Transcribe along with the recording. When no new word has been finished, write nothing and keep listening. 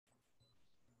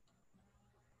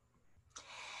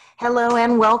Hello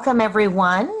and welcome,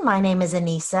 everyone. My name is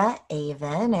Anissa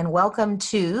Avon, and welcome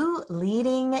to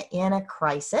Leading in a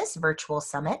Crisis Virtual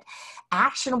Summit,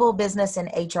 actionable business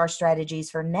and HR strategies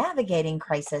for navigating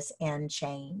crisis and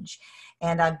change.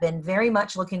 And I've been very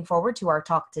much looking forward to our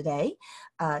talk today,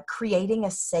 creating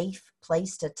a safe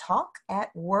place to talk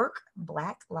at work,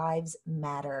 Black Lives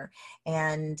Matter.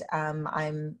 And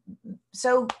I'm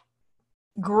so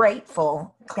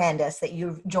grateful, Candace, that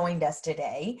you've joined us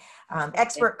today.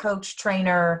 Expert coach,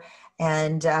 trainer,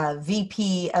 and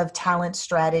VP of talent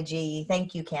strategy.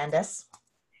 Thank you, Candace.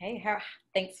 Hey,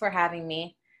 thanks for having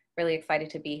me. Really excited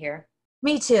to be here.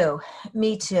 Me too.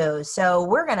 Me too. So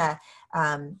we're going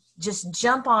to just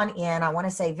jump on in. I want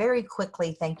to say very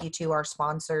quickly thank you to our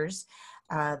sponsors.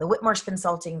 The Whitmarsh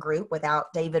Consulting Group.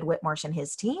 Without David Whitmarsh and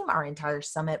his team, our entire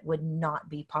summit would not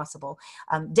be possible.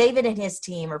 David and his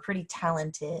team are pretty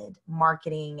talented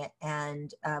marketing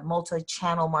and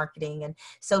multi-channel marketing and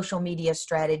social media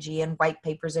strategy and white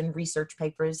papers and research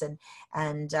papers and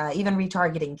even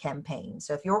retargeting campaigns.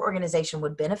 So if your organization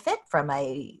would benefit from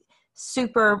a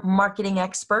super marketing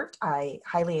expert, I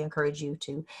highly encourage you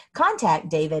to contact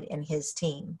David and his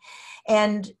team.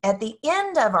 And at the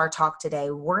end of our talk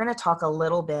today, we're going to talk a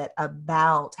little bit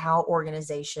about how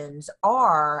organizations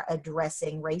are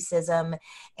addressing racism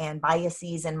and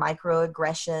biases and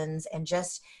microaggressions and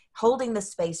just holding the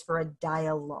space for a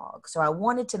dialogue. So I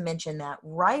wanted to mention that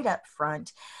right up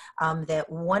front, that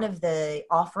one of the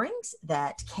offerings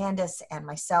that Candace and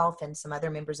myself and some other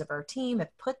members of our team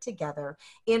have put together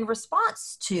in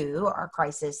response to our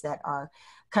crisis that our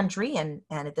country and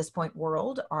at this point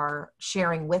world are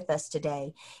sharing with us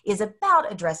today is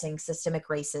about addressing systemic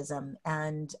racism.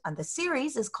 And the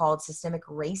series is called Systemic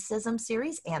Racism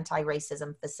Series,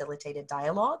 Anti-Racism Facilitated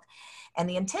Dialogue. And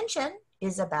the intention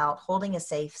is about holding a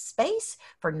safe space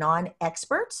for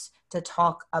non-experts to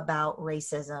talk about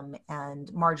racism and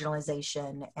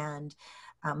marginalization and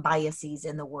biases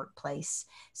in the workplace.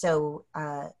 So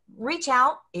reach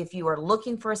out if you are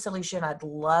looking for a solution. I'd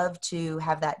love to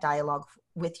have that dialogue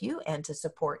with you and to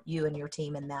support you and your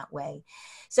team in that way.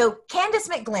 So Candace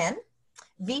McGlynn,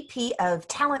 VP of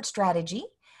Talent Strategy,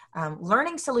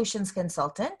 Learning Solutions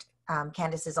Consultant.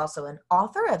 Candace is also an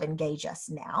author of Engage Us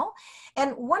Now.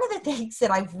 And one of the things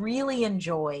that I've really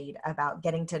enjoyed about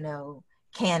getting to know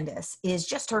Candace is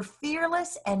just her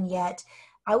fearless and yet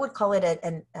I would call it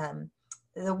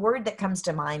the word that comes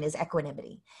to mind is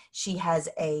equanimity. She has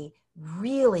a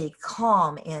really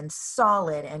calm and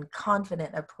solid and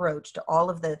confident approach to all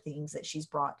of the things that she's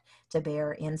brought to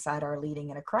bear inside our Leading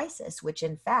in a Crisis, which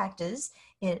in fact is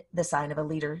the sign of a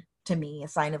leader. To me, a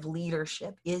sign of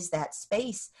leadership is that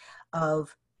space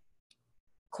of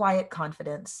quiet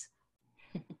confidence,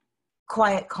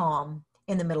 quiet calm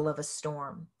in the middle of a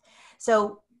storm.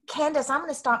 So Candace, I'm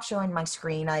going to stop showing my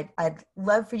screen. I'd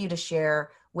love for you to share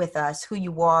with us who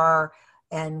you are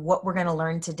and what we're going to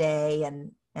learn today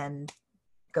and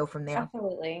go from there.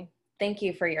 Absolutely. Thank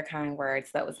you for your kind words.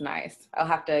 That was nice. I'll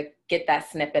have to get that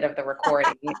snippet of the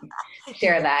recording and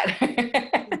share that.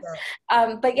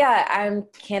 But yeah, I'm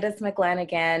Candace McGlynn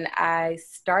again. I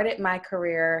started my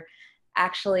career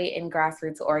actually in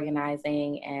grassroots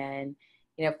organizing and,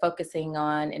 focusing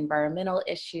on environmental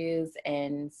issues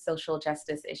and social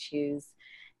justice issues,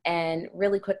 and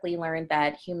really quickly learned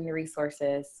that human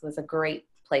resources was a great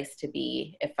place to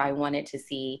be if I wanted to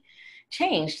see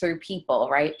change through people,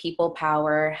 right? People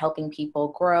power, helping people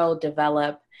grow,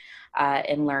 develop,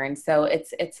 and learn. So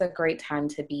it's a great time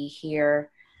to be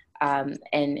here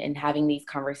and having these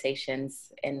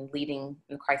conversations and leading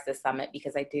the Crisis Summit,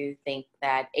 because I do think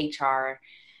that HR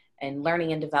and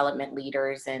learning and development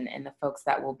leaders and the folks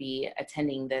that will be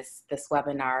attending this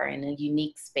webinar in a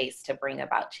unique space to bring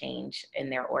about change in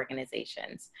their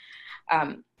organizations.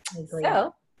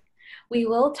 So we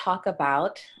will talk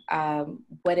about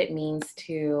what it means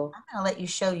to... I'm going to let you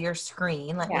show your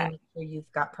screen. Let me make sure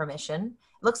you've got permission.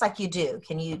 It looks like you do.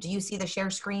 Do you see the share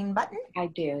screen button? I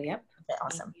do, yep. Okay,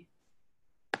 awesome.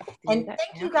 And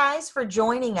thank you guys for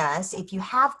joining us. If you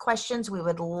have questions, we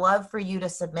would love for you to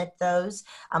submit those.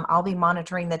 I'll be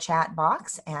monitoring the chat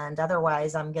box, and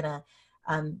otherwise I'm going to,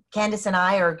 Candace and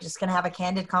I are just going to have a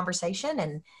candid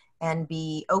conversation and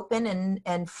be open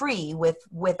and free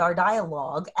with our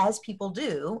dialogue as people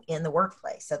do in the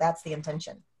workplace. So that's the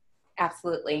intention.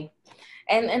 Absolutely.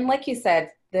 And like you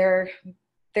said, there's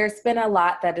been a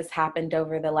lot that has happened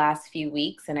over the last few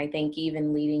weeks. And I think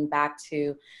even leading back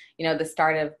to, the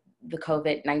start of the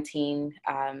COVID-19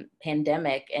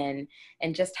 pandemic and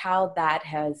just how that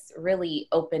has really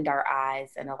opened our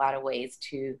eyes in a lot of ways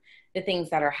to the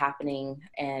things that are happening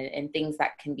and things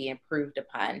that can be improved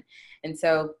upon. And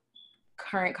so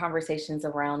current conversations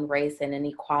around race and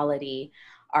inequality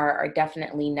are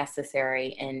definitely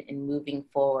necessary in moving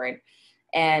forward.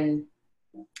 And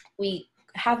we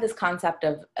have this concept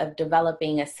of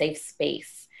developing a safe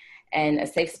space and a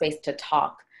safe space to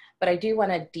talk. But I do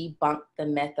want to debunk the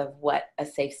myth of what a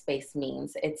safe space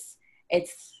means. It's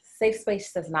safe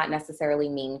space does not necessarily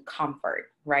mean comfort,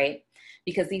 right?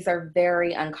 Because these are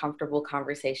very uncomfortable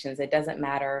conversations. It doesn't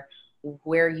matter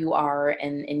where you are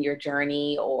in your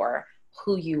journey or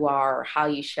who you are or how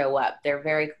you show up. They're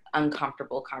very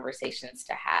uncomfortable conversations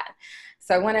to have.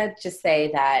 So I want to just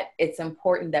say that it's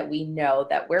important that we know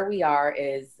that where we are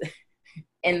is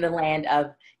in the land of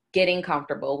getting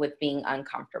comfortable with being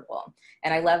uncomfortable.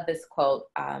 And I love this quote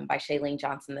by Shailene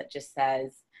Johnson that just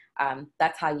says,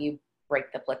 that's how you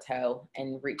break the plateau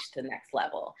and reach the next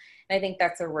level. And I think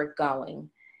that's where we're going.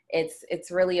 It's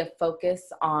really a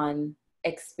focus on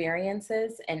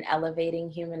experiences and elevating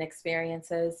human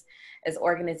experiences. As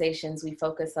organizations, we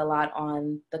focus a lot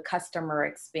on the customer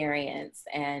experience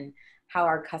and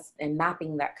how and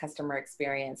mapping that customer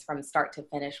experience from start to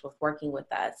finish with working with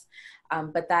us.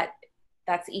 But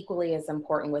that's equally as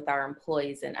important with our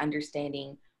employees and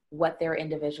understanding what their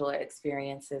individual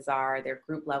experiences are, their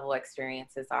group level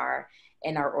experiences are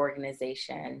in our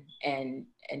organization and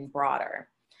broader.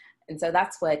 And so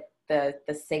that's what the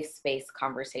safe space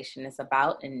conversation is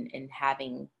about, and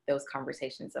having those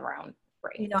conversations around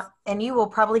race. You know, and you will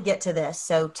probably get to this,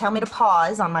 so tell me to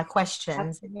pause on my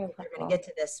questions. Absolutely. We're going to get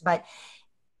to this, but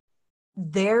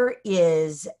there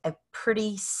is a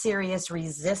pretty serious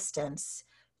resistance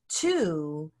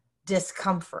to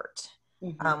discomfort.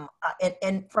 Mm-hmm.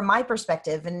 And from my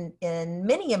perspective, in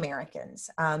many Americans,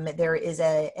 there is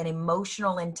an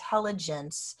emotional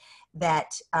intelligence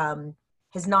that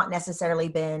has not necessarily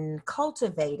been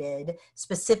cultivated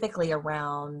specifically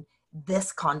around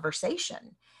this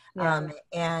conversation. Yeah.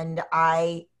 And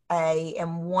I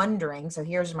am wondering, so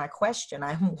here's my question.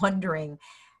 I'm wondering,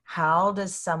 how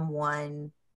does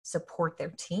someone support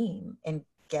their team in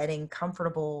getting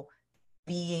comfortable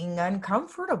being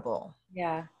uncomfortable?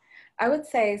 Yeah. I would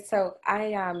say, so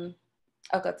I'll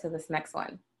go to this next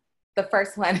one. The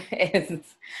first one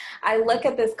is, I look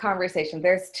at this conversation,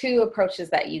 there's two approaches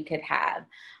that you could have.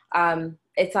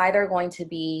 It's either going to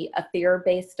be a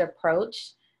fear-based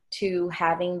approach to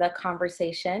having the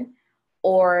conversation,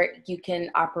 or you can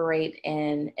operate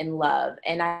in love.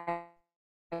 And I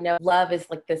know love is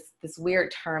like this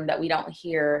weird term that we don't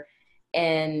hear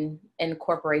in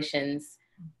corporations.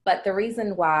 But the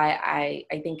reason why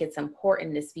I think it's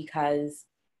important is because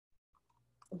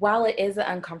while it is an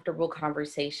uncomfortable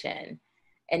conversation,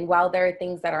 and while there are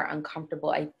things that are uncomfortable,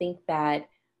 I think that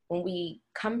when we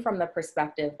come from the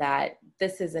perspective that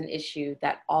this is an issue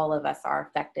that all of us are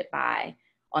affected by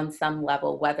on some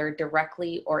level, whether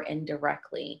directly or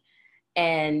indirectly,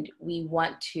 and we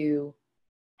want to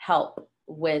help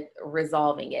with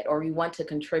resolving it, or we want to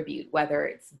contribute, whether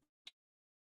it's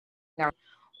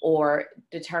or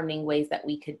determining ways that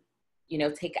we could,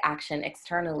 take action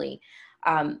externally.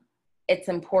 It's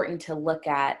important to look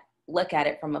at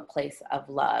it from a place of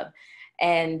love.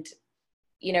 And,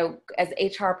 as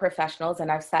HR professionals,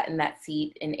 and I've sat in that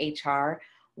seat in HR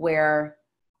where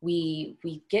we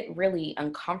get really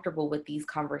uncomfortable with these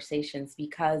conversations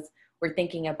because we're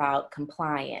thinking about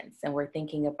compliance and we're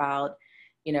thinking about,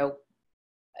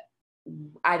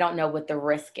 I don't know what the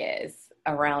risk is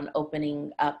around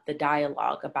opening up the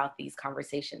dialogue about these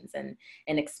conversations and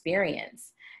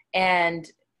experience. And,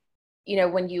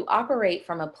 when you operate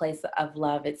from a place of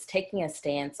love, it's taking a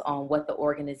stance on what the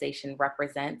organization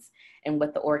represents and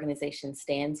what the organization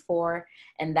stands for.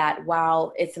 And that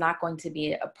while it's not going to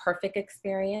be a perfect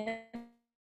experience,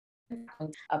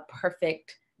 a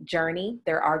perfect journey,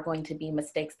 there are going to be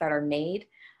mistakes that are made.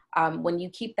 When you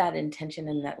keep that intention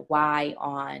and that why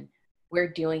on, we're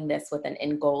doing this with an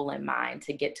end goal in mind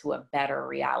to get to a better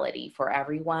reality for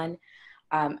everyone.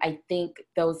 I think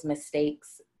those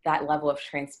mistakes, that level of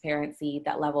transparency,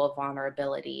 that level of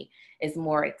vulnerability is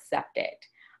more accepted.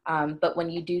 But when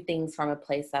you do things from a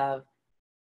place of,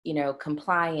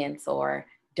 compliance or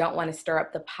don't want to stir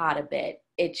up the pot a bit,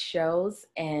 it shows,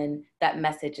 and that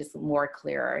message is more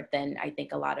clearer than I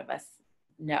think a lot of us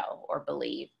know or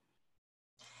believe.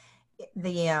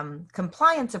 The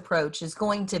compliance approach is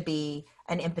going to be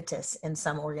an impetus in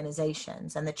some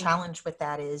organizations. And the challenge with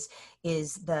that is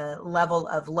the level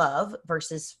of love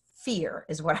versus fear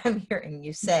is what I'm hearing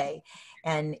you say.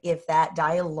 And if that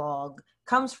dialogue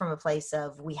comes from a place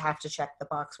of, we have to check the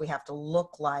box, we have to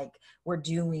look like we're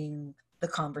doing the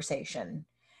conversation,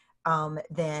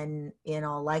 then in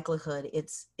all likelihood,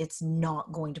 it's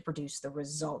not going to produce the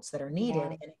results that are needed. Yeah.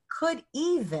 And it could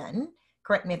even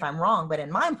correct me if I'm wrong, but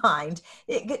in my mind,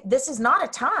 this is not a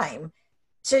time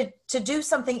to do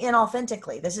something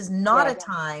inauthentically. This is not a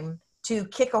time to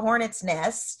kick a hornet's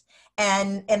nest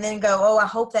and then go, oh, I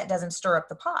hope that doesn't stir up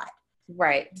the pot.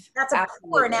 Right. That's a Absolutely.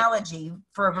 Poor analogy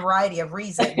for a variety of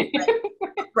reasons,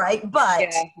 right?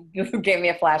 But just gave me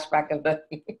a flashback of the.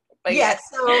 But yes,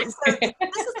 so this is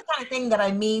the kind of thing that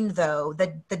I mean, though,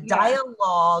 that the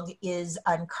dialogue is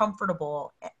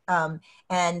uncomfortable.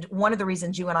 And one of the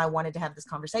reasons you and I wanted to have this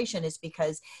conversation is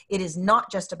because it is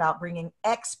not just about bringing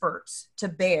experts to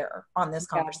bear on this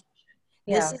conversation.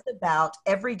 This is about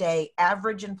everyday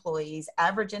average employees,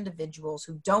 average individuals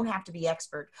who don't have to be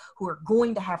expert, who are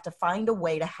going to have to find a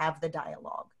way to have the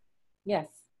dialogue. Yes.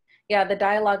 Yeah, the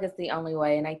dialogue is the only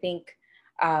way. And I think,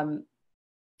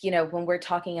 when we're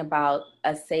talking about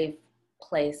a safe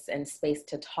place and space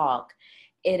to talk,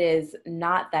 it is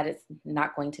not that it's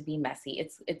not going to be messy.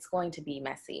 It's going to be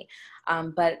messy.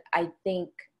 But I think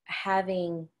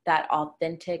having that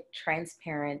authentic,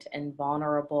 transparent, and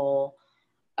vulnerable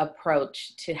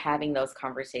approach to having those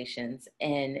conversations,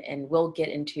 and we'll get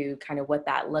into kind of what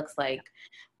that looks like,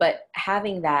 but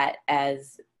having that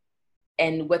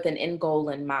and with an end goal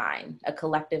in mind, a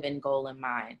collective end goal in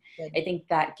mind, I think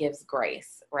that gives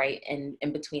grace, right? And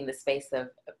in between the space of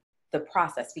the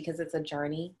process, because it's a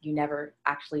journey. You never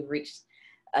actually reach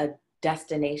a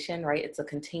destination, right? It's a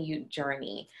continued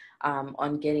journey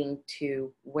on getting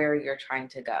to where you're trying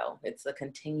to go. It's a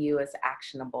continuous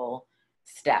actionable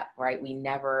step, right? We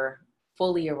never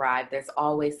fully arrive. There's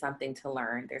always something to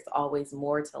learn. There's always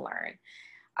more to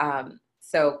learn.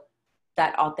 So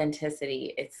that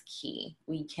authenticity is key.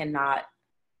 We cannot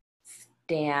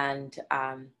stand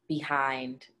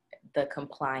behind the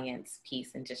compliance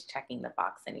piece and just checking the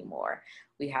box anymore.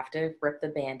 We have to rip the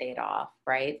Band-Aid off,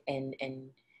 right? And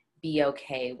be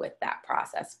okay with that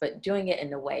process, but doing it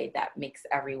in a way that makes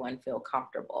everyone feel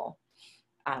comfortable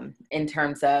in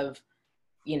terms of,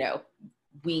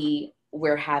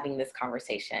 we're having this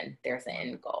conversation. There's an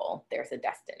end goal. There's a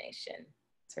destination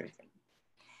sort of thing.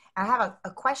 I have a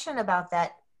question about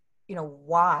that.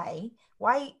 Why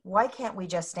can't we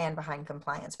just stand behind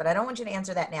compliance? But I don't want you to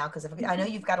answer that now, because I know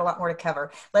you've got a lot more to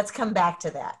cover. Let's come back to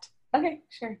that. Okay,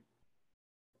 sure.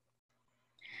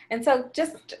 And so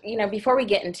just, before we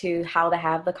get into how to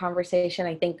have the conversation,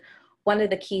 I think one of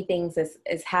the key things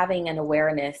is having an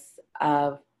awareness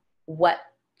of what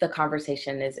the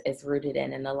conversation is rooted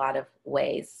in a lot of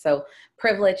ways. So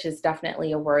privilege is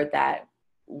definitely a word that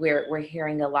we're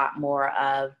hearing a lot more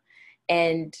of,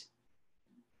 and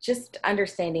just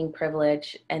understanding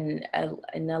privilege, and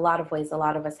in a lot of ways, a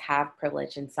lot of us have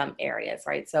privilege in some areas,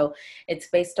 right? So it's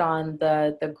based on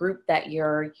the group that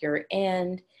you're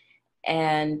in,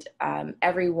 and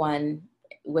everyone,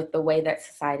 with the way that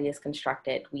society is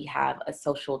constructed, we have a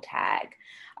social tag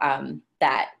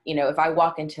that, if I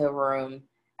walk into a room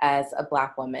as a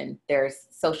Black woman, there's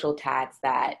social tags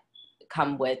that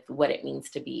come with what it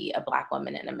means to be a Black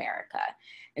woman in America.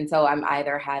 And so I'm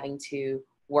either having to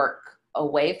work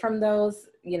away from those,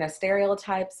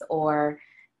 stereotypes, or,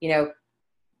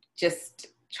 just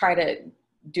try to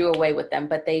do away with them,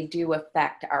 but they do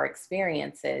affect our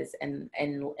experiences in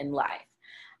life.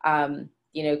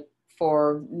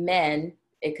 For men,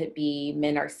 it could be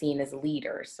men are seen as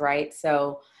leaders, right?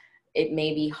 So it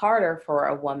may be harder for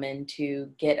a woman to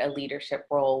get a leadership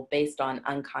role based on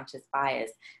unconscious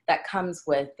bias that comes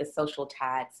with the social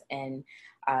tags and,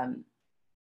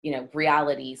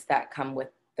 realities that come with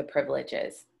the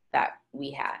privileges that we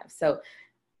have. So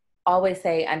always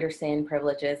say, understand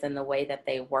privileges and the way that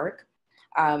they work.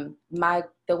 The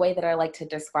way that I like to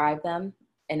describe them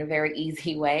in a very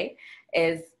easy way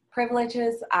is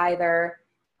privileges either,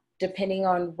 depending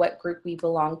on what group we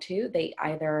belong to, they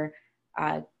either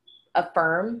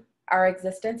affirm our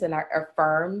existence and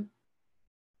affirm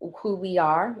who we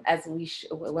are as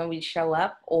when we show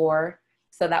up, or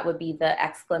so that would be the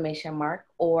exclamation mark,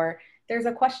 or there's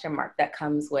a question mark that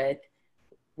comes with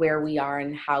where we are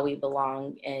and how we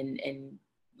belong in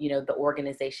the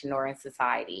organization or in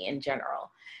society in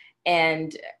general.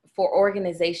 And for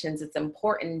organizations, it's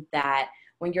important that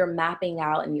when you're mapping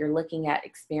out and you're looking at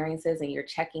experiences and you're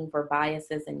checking for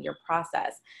biases in your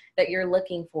process, that you're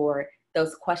looking for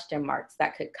those question marks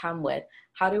that could come with,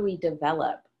 how do we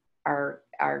develop our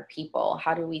people?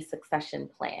 How do we succession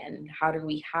plan? How do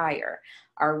we hire?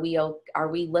 Are we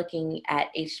looking at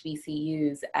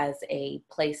HBCUs as a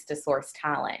place to source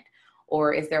talent?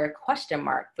 Or is there a question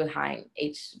mark behind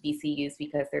HBCUs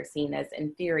because they're seen as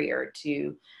inferior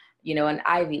to, an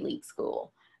Ivy League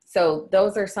school? So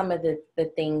those are some of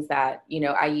the things that,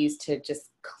 I use to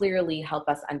just clearly help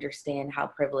us understand how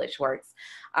privilege works.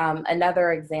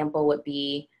 Another example would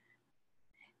be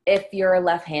if you're a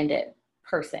left-handed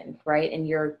person, right, and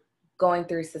you're going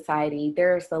through society,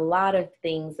 there's a lot of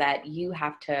things that you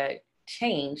have to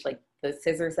change, like the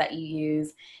scissors that you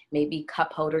use, maybe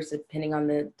cup holders, depending on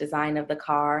the design of the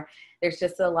car. There's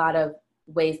just a lot of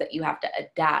ways that you have to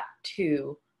adapt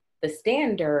to the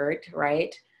standard,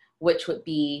 right, which would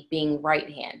be being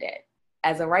right-handed.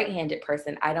 As a right-handed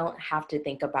person, I don't have to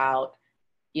think about,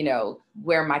 you know,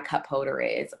 where my cup holder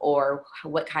is or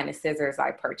what kind of scissors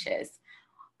I purchase.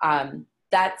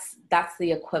 That's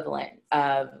the equivalent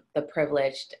of the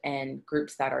privileged and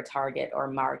groups that are target or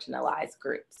marginalized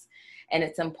groups. And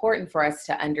it's important for us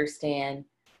to understand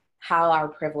how our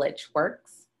privilege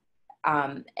works,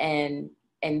 and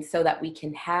so that we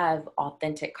can have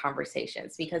authentic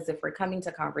conversations. Because if we're coming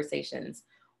to conversations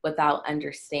without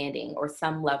understanding or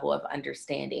some level of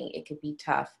understanding, it could be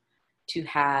tough to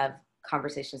have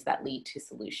conversations that lead to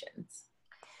solutions.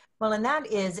 Well, and that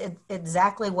is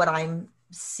exactly what I'm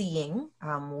seeing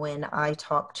when I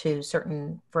talk to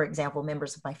certain, for example,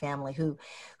 members of my family who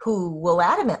will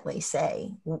adamantly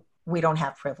say, we don't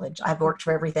have privilege. I've worked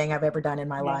for everything I've ever done in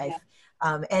my life.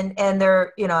 And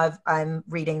they're, you know, I'm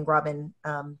reading Robin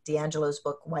DiAngelo's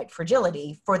book, White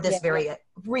Fragility, for this very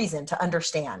reason, to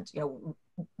understand, you know,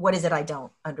 what is it I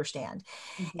don't understand?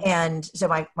 Mm-hmm. And so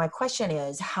my question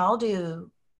is, how do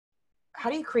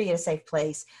you create a safe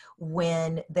place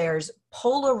when there's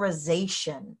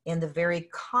polarization in the very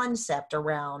concept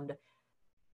around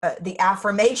the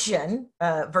affirmation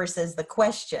versus the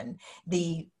question,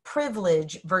 the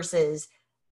privilege versus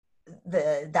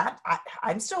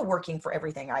I'm still working for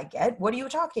everything I get. What are you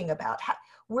talking about?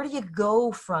 Where do you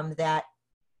go from that,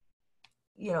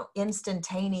 you know,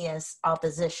 instantaneous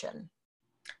opposition?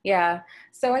 Yeah.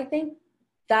 So I think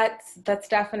that's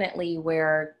definitely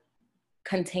where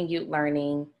continued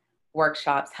learning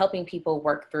workshops, helping people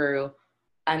work through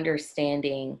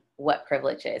understanding what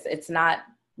privilege is. It's not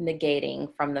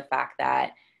negating from the fact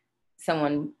that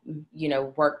someone, you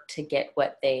know, worked to get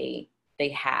what they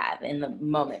have in the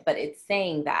moment, but it's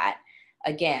saying that,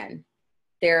 again,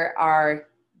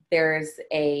 there's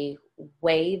a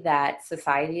way that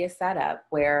society is set up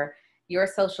where your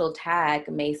social tag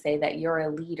may say that you're a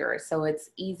leader. So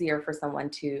it's easier for someone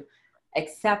to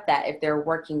accept that if they're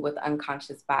working with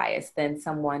unconscious bias than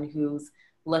someone who's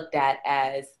looked at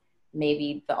as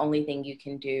maybe the only thing you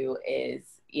can do is,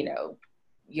 you know,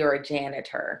 you're a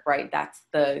janitor, right? That's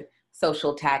the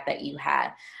social tag that you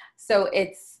had. So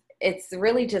it's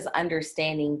really just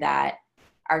understanding that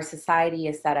our society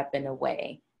is set up in a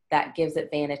way that gives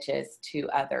advantages to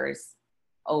others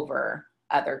over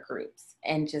other groups,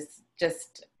 and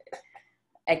just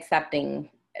accepting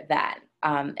that.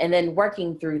 And then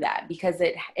working through that, because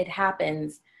it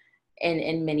happens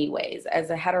in many ways. As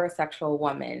a heterosexual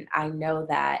woman, I know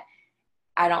that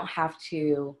I don't have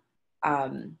to,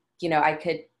 you know, I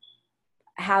could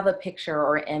have a picture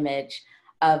or image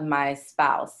of my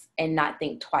spouse and not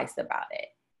think twice about it,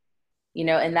 you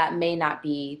know, and that may not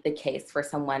be the case for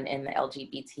someone in the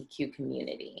LGBTQ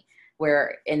community,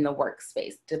 where in the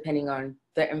workspace, depending on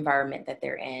the environment that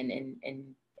they're in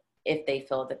and if they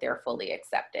feel that they're fully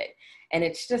accepted. And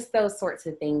it's just those sorts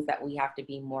of things that we have to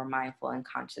be more mindful and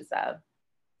conscious of.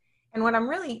 And what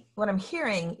I'm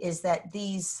hearing is that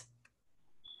these,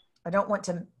 I don't want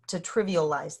to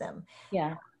trivialize them.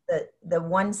 Yeah. The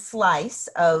one slice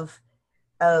of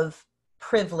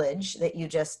privilege that you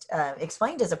just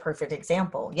explained is a perfect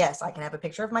example. Yes, I can have a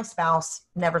picture of my spouse,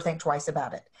 never think twice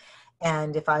about it.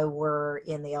 And if I were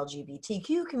in the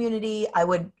LGBTQ community, I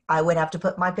would have to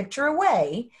put my picture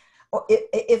away, or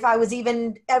if I was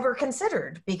even ever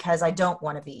considered, because I don't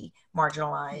want to be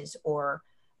marginalized or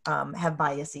have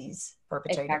biases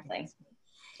perpetrated.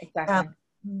 Exactly.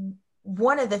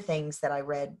 One of the things that I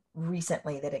read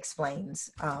recently that explains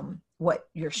what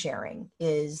you're sharing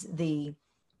is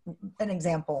an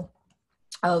example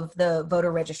of the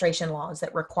voter registration laws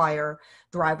that require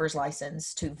driver's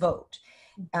license to vote.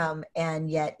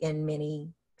 And yet in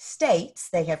many states,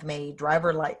 they have made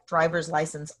driver's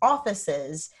license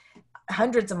offices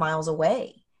hundreds of miles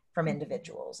away from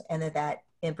individuals, and that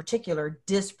in particular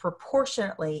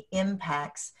disproportionately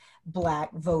impacts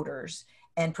Black voters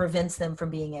and prevents them from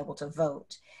being able to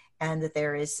vote. And that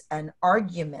there is an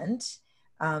argument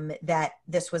that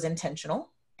this was intentional,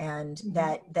 and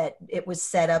that it was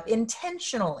set up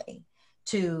intentionally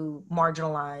to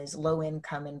marginalize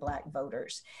low-income and Black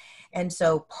voters. And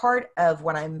so part of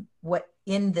what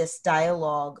in this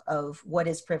dialogue of what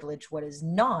is privilege, what is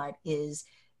not, is,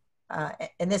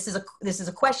 and this is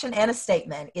a question and a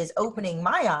statement, is opening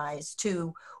my eyes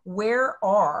to where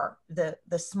are the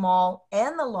small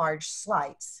and the large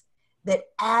slights that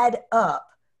add up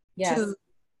to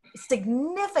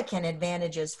significant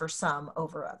advantages for some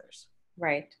over others.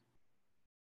 Right.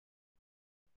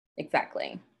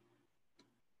 Exactly.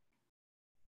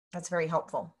 That's very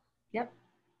helpful. Yep.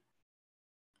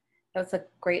 That's a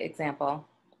great example.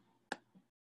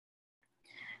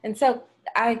 And so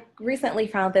I recently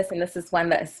found this, and this is one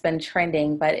that's been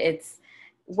trending, but it's,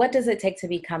 what does it take to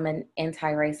become an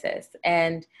anti-racist?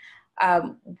 And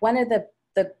one of the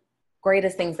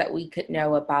greatest things that we could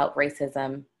know about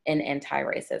racism and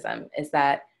anti-racism is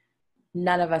that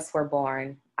none of us were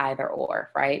born either or,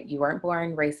 right? You weren't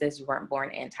born racist, you weren't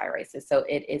born anti-racist. So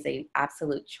it is an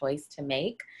absolute choice to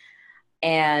make.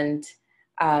 And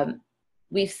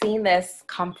we've seen this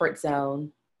comfort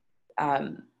zone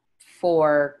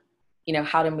for, you know,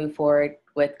 how to move forward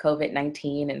with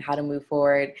COVID-19 and how to move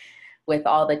forward with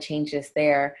all the changes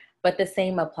there. But the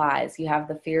same applies. You have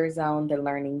the fear zone, the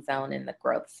learning zone, and the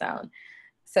growth zone.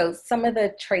 So some of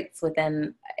the traits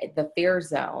within the fear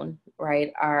zone,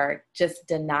 right, are just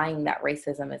denying that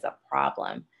racism is a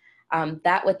problem.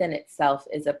 That within itself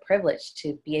is a privilege,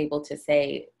 to be able to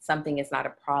say something is not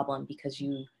a problem because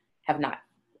you have not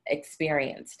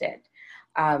experienced it.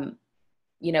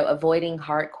 You know, avoiding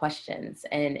hard questions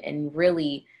and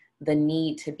really the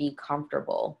need to be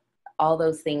comfortable. All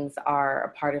those things are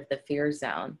a part of the fear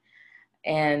zone.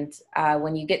 And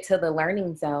when you get to the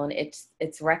learning zone,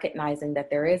 it's recognizing that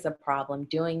there is a problem,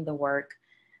 doing the work,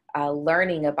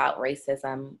 learning about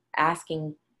racism,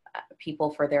 asking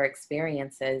people for their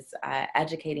experiences,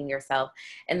 educating yourself.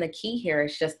 And the key here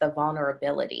is just the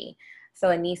vulnerability. So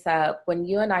Anissa, when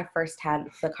you and I first had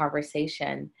the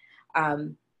conversation,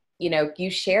 you know,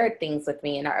 you shared things with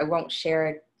me, and I won't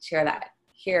share that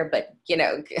here, but you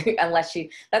know, unless you,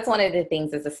 that's one of the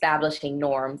things, is establishing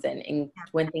norms and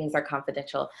when things are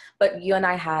confidential. But you and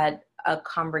I had a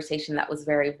conversation that was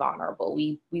very vulnerable.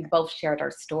 We both shared our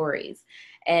stories,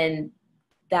 and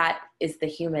that is the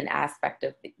human aspect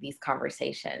of these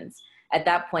conversations. At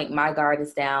that point, my guard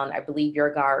is down. I believe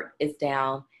your guard is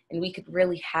down, and we could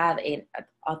really have an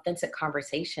authentic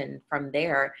conversation from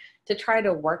there to try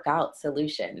to work out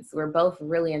solutions. We're both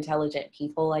really intelligent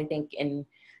people, I think, and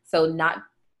so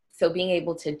being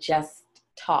able to just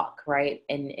talk, right,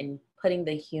 and putting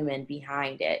the human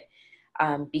behind it,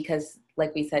 because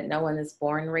like we said, no one is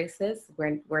born racist.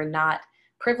 We're not,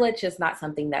 privilege is not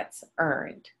something that's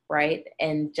earned, right?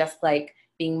 And just like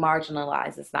being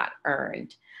marginalized is not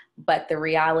earned, but the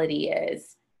reality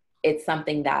is it's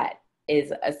something that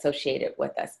is associated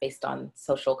with us based on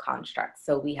social constructs.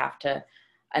 So we have to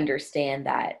understand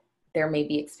that there may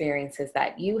be experiences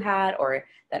that you had or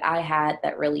that I had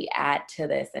that really add to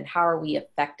this. And how are we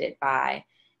affected by,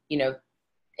 you know,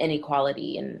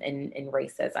 inequality and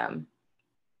racism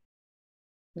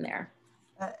there?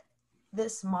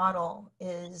 This model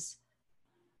is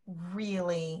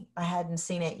really, I hadn't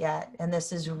seen it yet, and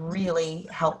this is really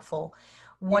helpful.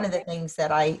 One of the things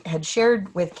that I had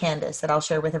shared with Candace that I'll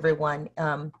share with everyone,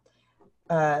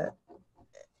 I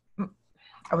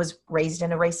was raised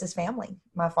in a racist family.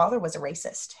 My father was a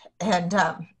racist, and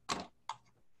I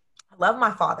love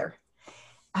my father,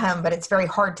 but it's very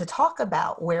hard to talk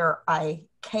about where I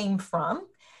came from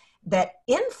that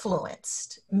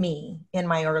influenced me in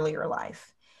my earlier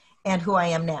life and who I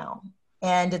am now.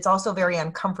 And it's also very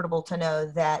uncomfortable to know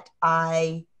that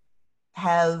I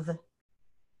have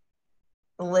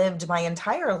lived my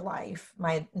entire life,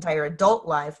 my entire adult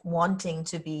life, wanting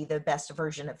to be the best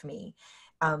version of me,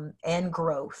 and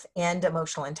growth and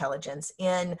emotional intelligence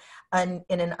in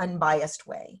an unbiased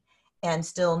way, and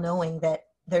still knowing that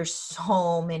there's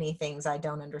so many things I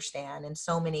don't understand and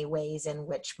so many ways in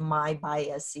which my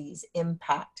biases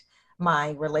impact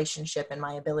my relationship and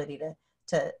my ability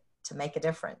to make a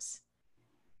difference.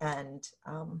 And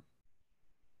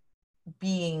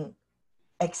being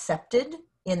accepted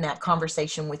in that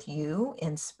conversation with you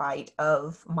in spite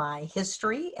of my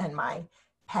history and my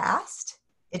past,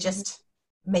 it just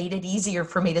made it easier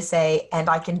for me to say, and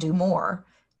I can do more,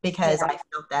 because I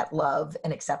felt that love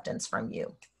and acceptance from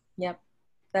you. Yep.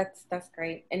 That's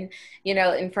great. And, you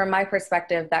know, and from my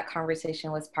perspective, that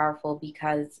conversation was powerful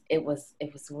because it was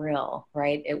real,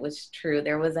 right? It was true.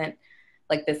 There wasn't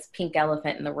like this pink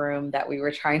elephant in the room that we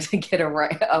were trying to get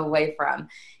away from.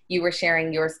 You were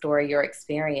sharing your story, your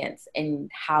experience, and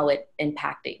how it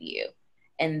impacted you.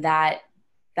 And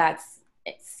that's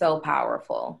so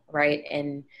powerful, right?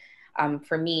 And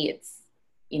for me, it's,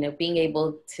 you know, being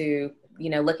able to, you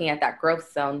know, looking at that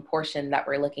growth zone portion that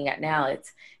we're looking at now,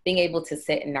 it's being able to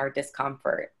sit in our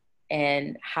discomfort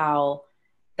and how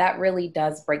that really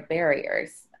does break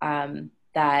barriers,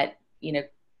 that, you know,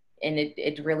 and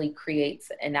it really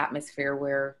creates an atmosphere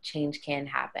where change can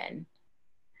happen.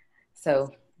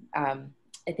 So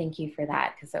I thank you for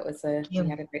that, because it was we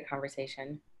had a great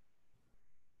conversation.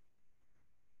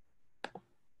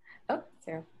 Oh,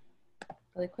 Sarah,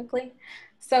 really quickly.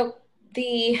 So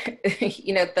the,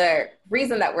 the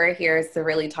reason that we're here is to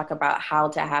really talk about how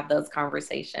to have those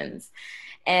conversations.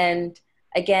 And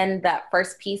again, that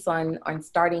first piece on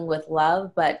starting with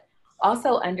love, but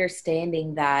also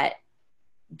understanding that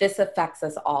this affects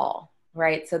us all,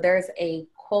 right? So there's a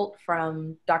quote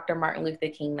from Dr. Martin Luther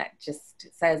King that just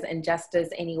says, injustice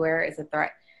anywhere is a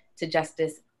threat to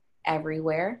justice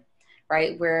everywhere,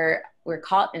 right? We're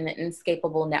caught in an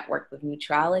inescapable network of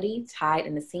mutuality, tied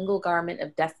in a single garment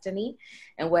of destiny,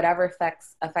 and whatever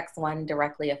affects one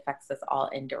directly affects us all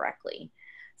indirectly.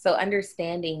 So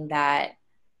understanding that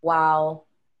while,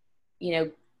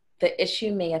 the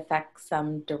issue may affect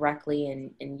some directly,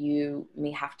 and you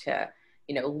may have to,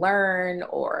 learn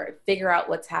or figure out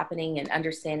what's happening and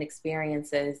understand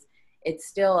experiences, it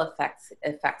still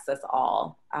affects us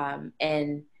all.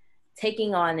 And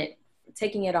taking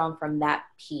it on from that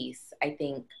piece, I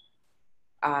think,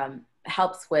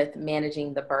 helps with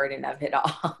managing the burden of it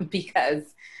all,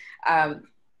 because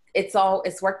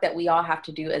it's work that we all have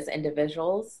to do as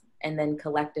individuals, and then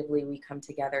collectively we come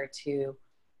together to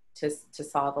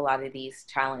solve a lot of these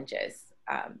challenges,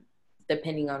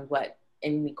 depending on what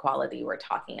inequality we're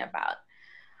talking about.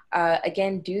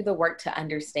 Again, do the work to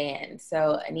understand.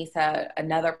 So Anissa,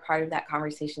 another part of that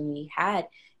conversation we had,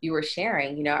 you were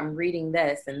sharing, I'm reading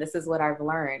this and this is what I've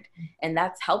learned. And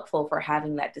that's helpful for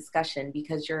having that discussion,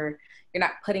 because you're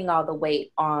not putting all the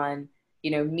weight on,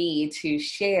 me to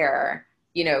share,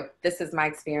 this is my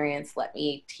experience, let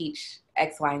me teach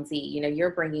X, Y, and Z.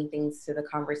 You're bringing things to the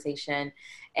conversation,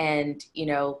 and,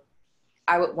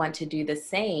 I would want to do the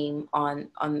same on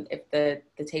if the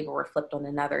table were flipped on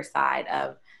another side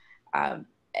of an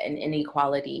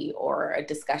inequality or a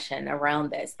discussion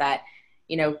around this, that,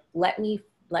 let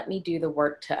me do the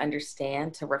work to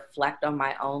understand, to reflect on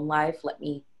my own life. Let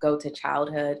me go to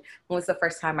childhood. When was the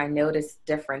first time I noticed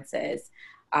differences?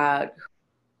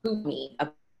 Who me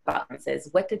about differences?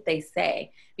 What did they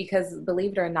say? Because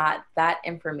believe it or not, that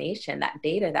information, that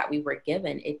data that we were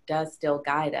given, it does still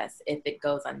guide us if it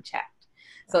goes unchecked.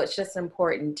 So it's just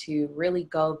important to really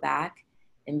go back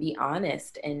and be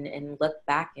honest, and look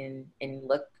back and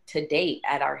look to date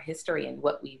at our history and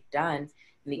what we've done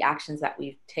and the actions that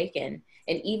we've taken.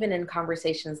 And even in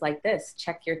conversations like this,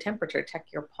 check your temperature, check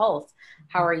your pulse.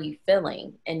 How are you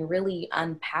feeling? And really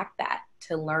unpack that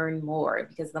to learn more,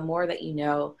 because the more that you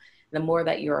know, the more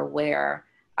that you're aware,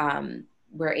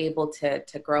 we're able to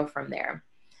grow from there.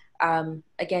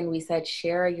 Again, we said,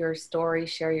 share your story,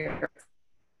 share your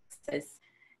experiences,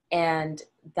 and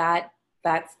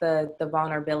that's the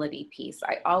vulnerability piece.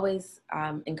 I always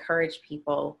encourage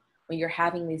people, when you're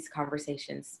having these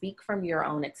conversations, speak from your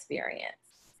own experience.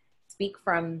 Speak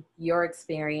from your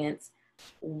experience.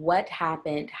 What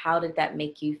happened? How did that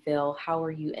make you feel? How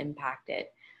were you impacted?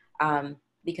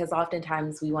 Because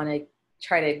oftentimes we want to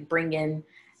try to bring in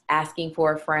asking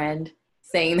for a friend,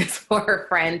 saying this for a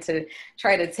friend to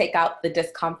try to take out the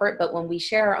discomfort. But when we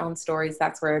share our own stories,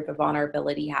 that's where the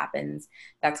vulnerability happens.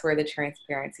 That's where the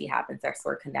transparency happens. That's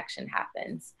where connection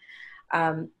happens.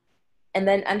 And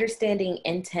then understanding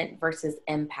intent versus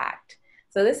impact.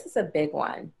 So this is a big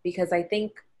one, because I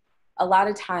think a lot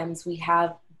of times we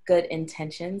have good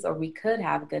intentions, or we could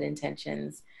have good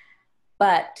intentions,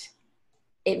 but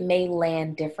it may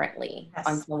land differently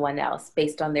on someone else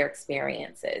based on their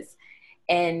experiences.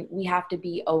 And we have to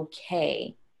be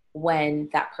okay when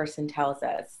that person tells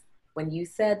us, when you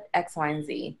said X, Y, and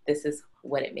Z, this is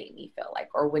what it made me feel like.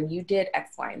 Or when you did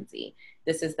X, Y, and Z,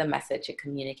 this is the message it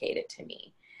communicated to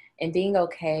me. And being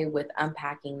okay with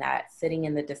unpacking that, sitting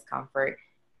in the discomfort.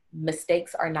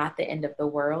 Mistakes are not the end of the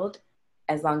world,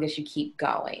 as long as you keep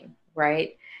going,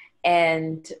 right?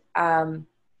 And, an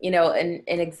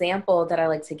example that I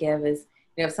like to give is,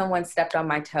 if someone stepped on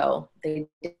my toe, they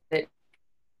did it,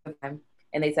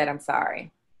 and they said, I'm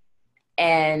sorry.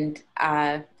 And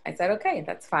I said, okay,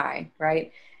 that's fine,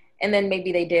 right? And then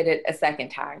maybe they did it a second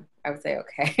time. I would say,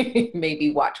 okay,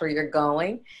 maybe watch where you're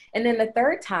going. And then the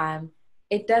third time,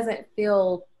 it doesn't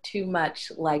feel too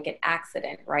much like an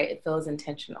accident, right? It feels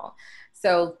intentional.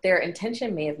 So their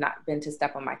intention may have not been to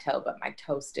step on my toe, but my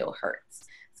toe still hurts.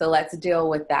 So let's deal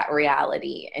with that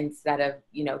reality instead of,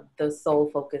 the sole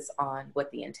focus on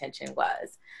what the intention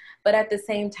was. But at the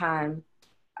same time,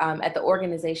 at the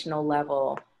organizational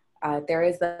level, there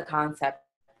is the concept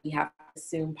we have to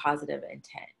assume positive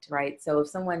intent, right? So if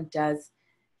someone does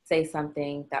say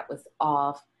something that was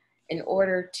off, in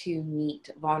order to meet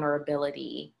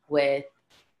vulnerability with,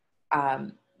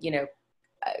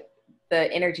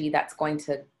 the energy that's going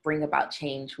to bring about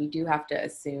change, we do have to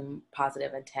assume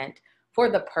positive intent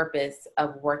for the purpose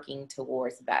of working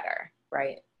towards better,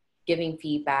 right? Giving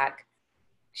feedback,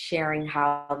 sharing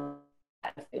how,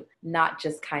 not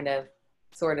just kind of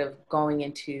sort of going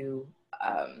into,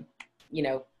 you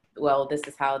know, well, this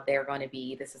is how they're going to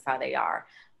be, this is how they are,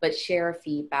 but share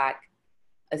feedback,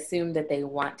 assume that they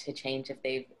want to change if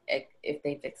they've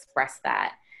expressed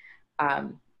that.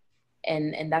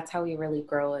 And that's how we really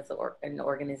grow as an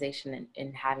organization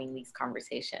in having these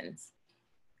conversations.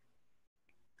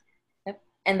 Yep.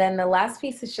 And then the last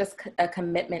piece is just a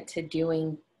commitment to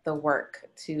doing the work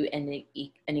to end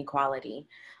inequality.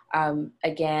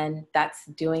 Again, that's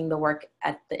doing the work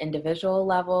at the individual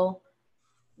level.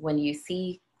 When you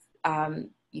see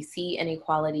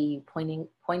inequality, you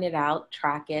point it out,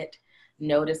 track it,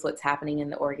 notice what's happening in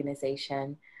the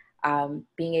organization,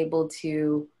 being able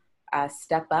to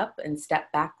step up and step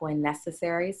back when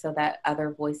necessary so that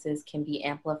other voices can be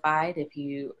amplified. If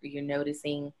you're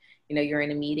noticing, you're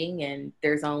in a meeting and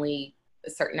there's only a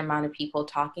certain amount of people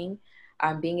talking,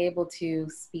 being able to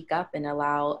speak up and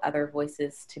allow other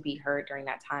voices to be heard during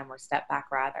that time, or step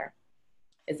back rather,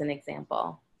 is an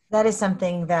example. That is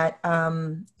something that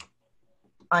I'm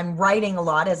writing a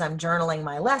lot as I'm journaling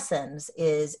my lessons,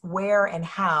 is where and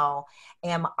how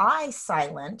am I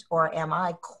silent or am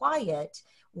I quiet?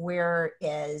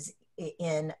 Whereas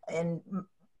in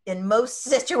most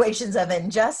situations of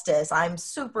injustice, I'm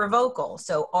super vocal.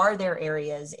 So are there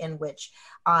areas in which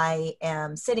I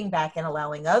am sitting back and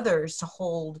allowing others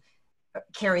to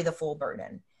carry the full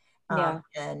burden? Yeah.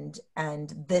 And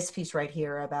this piece right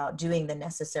here about doing the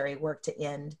necessary work to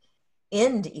end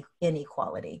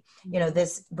inequality.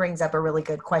 This brings up a really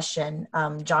good question.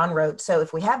 John wrote, so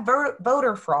if we have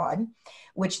voter fraud,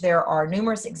 which there are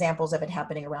numerous examples of it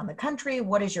happening around the country,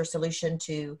 what is your solution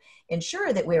to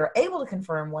ensure that we are able to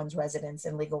confirm one's residence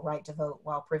and legal right to vote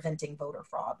while preventing voter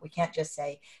fraud? We can't just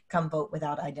say, come vote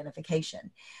without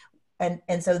identification.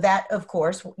 And so that, of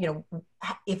course,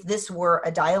 if this were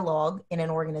a dialogue in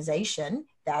an organization,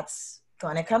 that's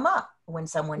going to come up. When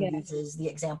someone uses the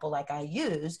example like I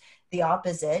use, the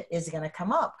opposite is going to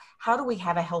come up. How do we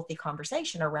have a healthy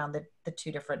conversation around the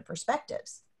two different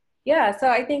perspectives? Yeah, so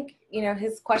I think,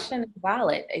 his question is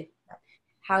valid.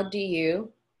 How do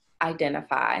you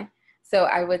identify? So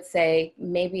I would say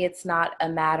maybe it's not a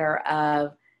matter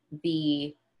of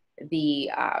the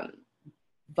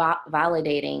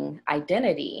validating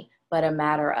identity, but a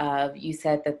matter of, you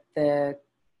said that the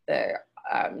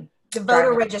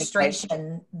voter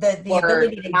registration, the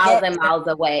ability to miles and miles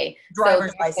away.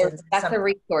 Driver's license. That's a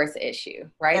resource issue,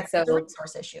 right? That's a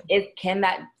resource issue.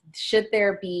 Should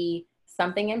there be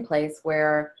something in place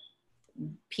where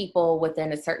people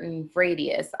within a certain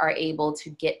radius are able to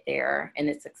get there and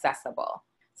it's accessible?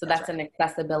 So that's right. An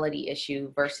accessibility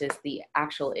issue versus the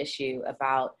actual issue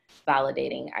about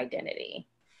validating identity.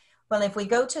 Well, if we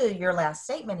go to your last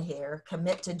statement here,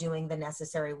 commit to doing the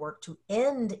necessary work to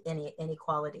end any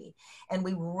inequality, and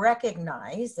we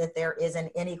recognize that there is an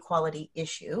inequality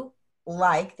issue,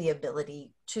 like the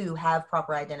ability to have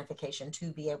proper identification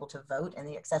to be able to vote and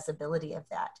the accessibility of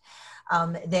that,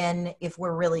 then if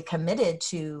we're really committed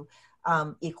to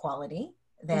equality,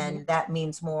 then that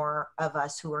means more of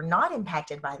us who are not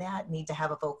impacted by that need to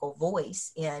have a vocal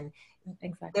voice in,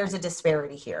 there's a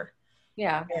disparity here.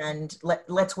 Yeah. And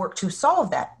let's work to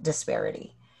solve that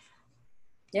disparity.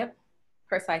 Yep,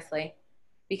 precisely.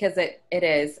 Because it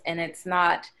is, and it's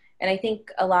not, and I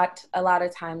think a lot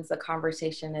of times the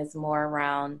conversation is more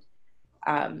around,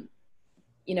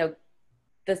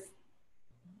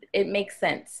 it makes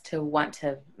sense to want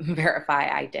to verify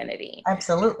identity.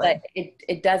 Absolutely. But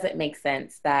it doesn't make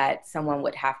sense that someone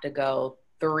would have to go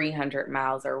 300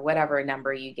 miles or whatever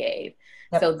number you gave.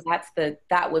 Yep. So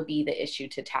that would be the issue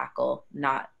to tackle,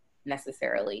 not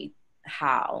necessarily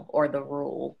how or the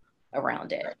rule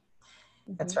around it.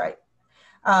 That's right.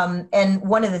 And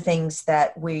one of the things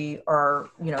that we are,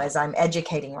 as I'm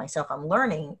educating myself, I'm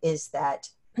learning is that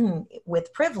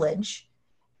with privilege,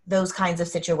 those kinds of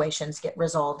situations get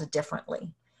resolved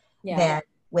differently. Yeah. Than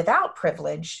without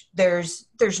privilege, there's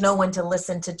no one to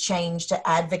listen, to change, to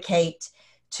advocate,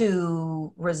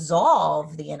 to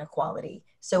resolve the inequality.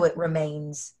 So it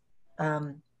remains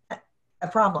a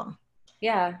problem.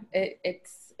 Yeah,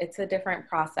 it's a different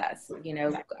process.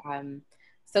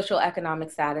 Social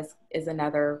economic status is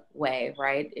another way,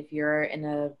 right? If you're in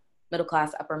a middle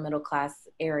class, upper middle class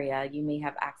area, you may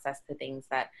have access to things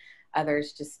that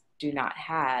others just do not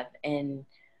have. And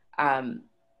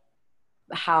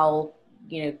how,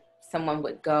 someone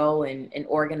would go and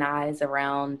organize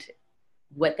around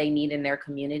what they need in their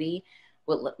community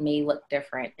may look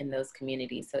different in those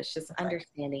communities. So it's just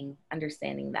understanding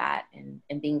that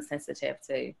and being sensitive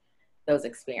to those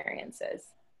experiences.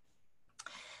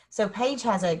 So Paige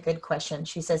has a good question.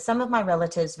 She says, some of my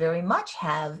relatives very much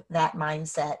have that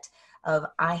mindset of,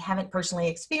 I haven't personally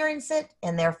experienced it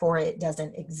and therefore it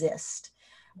doesn't exist.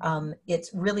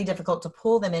 It's really difficult to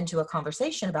pull them into a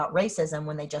conversation about racism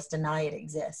when they just deny it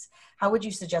exists. How would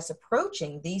you suggest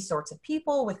approaching these sorts of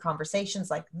people with conversations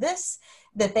like this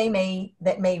that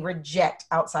may reject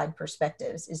outside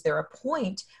perspectives? Is there a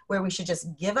point where we should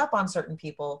just give up on certain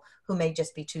people who may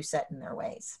just be too set in their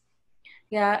ways?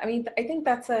 Yeah, I mean, I think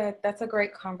that's a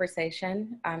great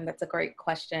conversation. That's a great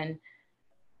question.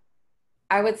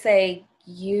 I would say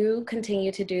you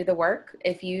continue to do the work.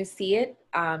 If you see it,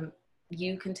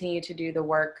 you continue to do the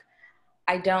work.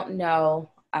 I don't know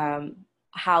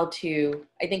how to,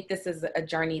 I think this is a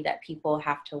journey that people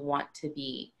have to want to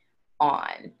be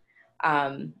on.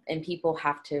 And people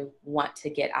have to want to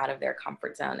get out of their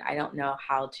comfort zone. I don't know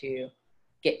how to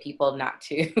get people not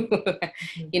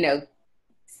to,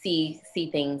 see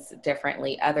things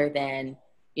differently, other than,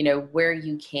 where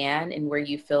you can and where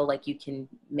you feel like you can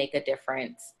make a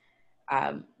difference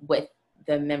with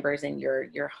the members in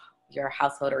your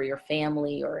household or your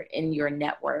family or in your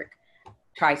network.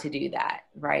 Try to do that,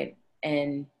 right?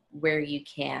 And where you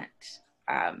can't,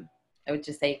 I would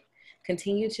just say,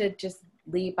 continue to just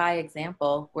lead by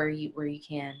example where you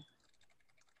can.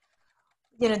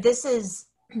 This is,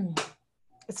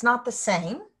 it's not the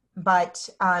same, but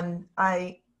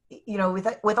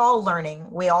with all learning,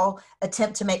 we all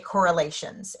attempt to make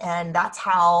correlations, and that's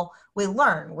how we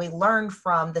learn. We learn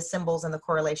from the symbols and the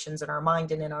correlations in our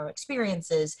mind and in our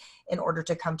experiences in order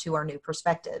to come to our new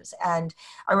perspectives. And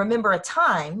I remember a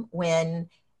time when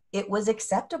it was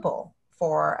acceptable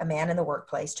for a man in the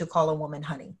workplace to call a woman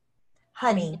honey.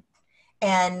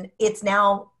 And it's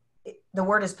now, the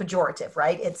word is pejorative,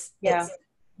 right? It's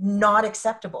not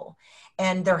acceptable.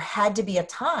 And there had to be a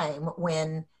time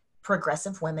when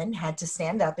progressive women had to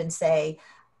stand up and say,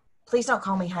 please don't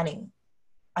call me honey.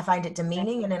 I find it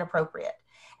demeaning and inappropriate.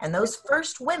 And those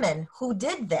first women who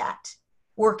did that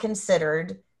were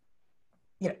considered,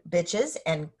 bitches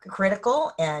and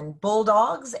critical and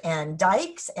bulldogs and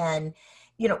dykes. And,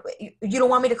 you don't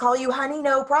want me to call you honey?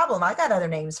 No problem. I got other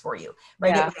names for you,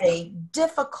 right? Yeah. It was a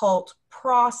difficult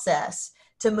process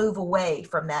to move away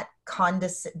from that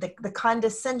the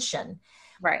condescension.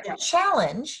 Right. The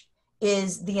challenge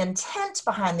is the intent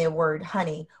behind the word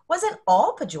honey wasn't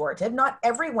all pejorative. Not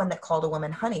everyone that called a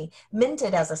woman honey meant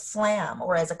it as a slam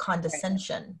or as a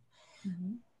condescension. Right.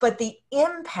 Mm-hmm. But the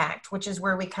impact, which is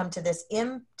where we come to this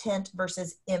intent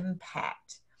versus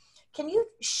impact. Can you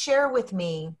share with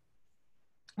me,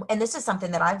 and this is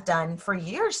something that I've done for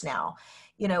years now,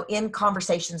 in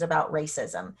conversations about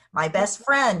racism. My best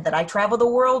friend that I travel the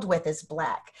world with is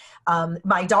Black.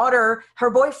 My daughter, her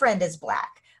boyfriend is Black.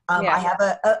 I have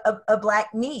a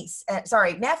Black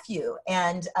nephew,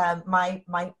 and my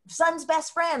son's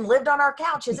best friend lived on our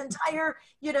couch his entire,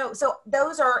 so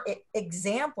those are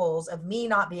examples of me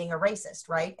not being a racist,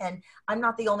 right? And I'm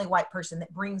not the only white person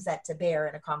that brings that to bear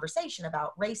in a conversation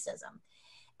about racism.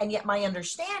 And yet my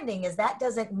understanding is that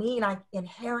doesn't mean I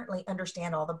inherently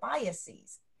understand all the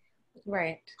biases.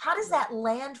 Right. How does that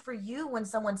land for you when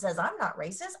someone says, I'm not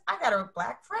racist, I got a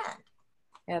Black friend?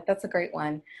 Yeah, that's a great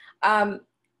one.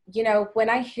 When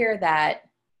I hear that,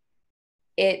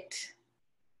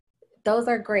 those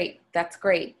are great. That's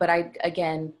great. But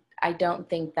I don't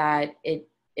think that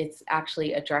it's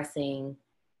actually addressing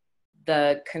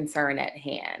the concern at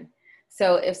hand.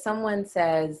 So if someone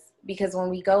says, because when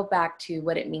we go back to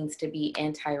what it means to be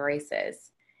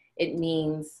anti-racist, it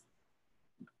means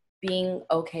being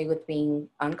okay with being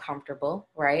uncomfortable,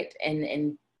 right?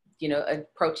 And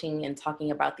approaching and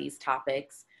talking about these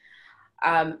topics.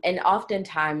 And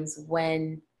oftentimes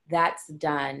when that's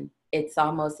done, it's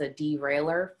almost a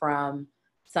derailer from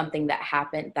something that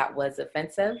happened that was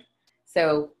offensive.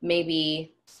 So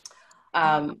maybe,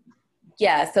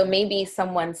 so maybe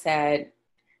someone said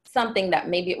something that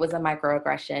maybe it was a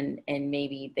microaggression and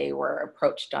maybe they were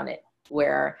approached on it,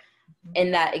 where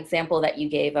in that example that you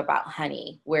gave about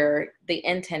honey, where the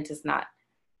intent is not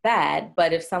bad,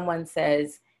 but if someone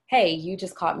says, hey, you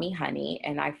just called me honey,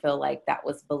 and I feel like that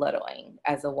was belittling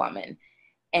as a woman.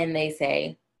 And they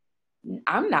say,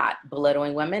 I'm not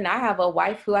belittling women. I have a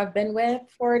wife who I've been with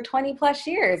for 20 plus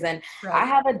years, and right. I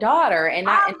have a daughter. And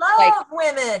I love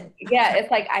women. Yeah,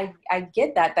 it's like, I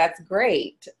get that. That's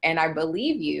great. And I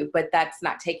believe you, but that's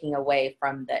not taking away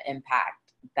from the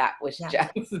impact that was just,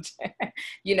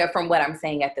 from what I'm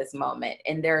saying at this moment.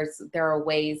 And there are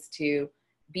ways to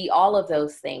be all of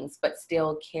those things, but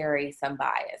still carry some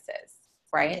biases.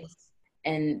 right? Yes.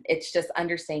 And it's just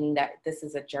understanding that this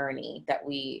is a journey that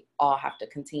we all have to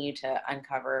continue to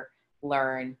uncover,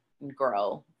 learn, and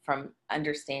grow from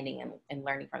understanding and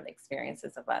learning from the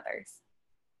experiences of others.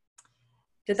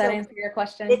 Did that So answer your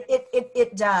question?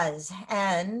 it does.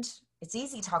 And it's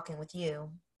easy talking with you.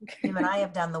 You and I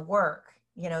have done the work.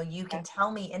 You know, you can tell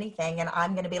me anything and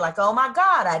I'm going to be like, oh my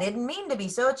God, I didn't mean to be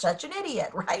such an idiot,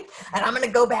 right? And I'm going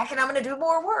to go back and I'm going to do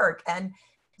more work. And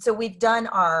so we've done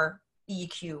our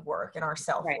EQ work and our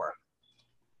self work. Right.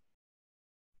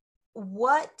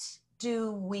 What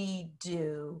do we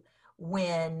do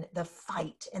when the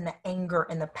fight and the anger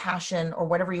and the passion, or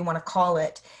whatever you want to call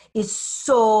it, is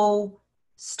so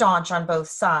staunch on both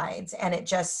sides, and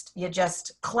you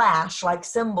just clash like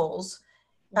cymbals,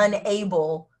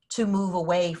 unable to move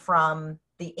away from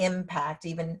the impact,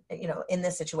 even, you know, in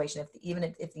this situation,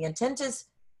 if the intent is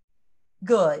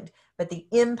good, but the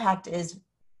impact is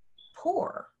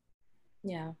poor.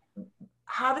 Yeah.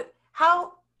 How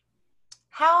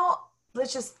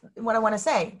let's just, what I want to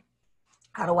say,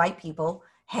 how do white people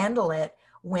handle it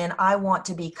when I want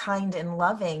to be kind and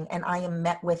loving and I am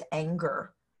met with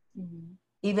anger? Mm-hmm.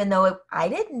 Even though I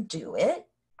didn't do it,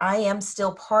 I am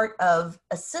still part of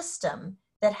a system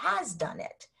that has done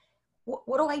it.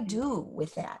 What do I do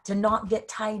with that to not get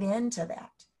tied into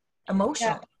that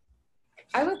emotionally?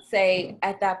 Yeah. I would say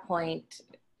at that point,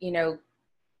 you know,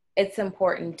 it's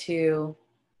important to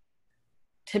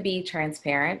be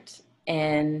transparent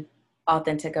and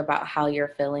authentic about how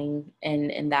you're feeling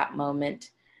in that moment.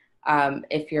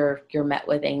 If you're met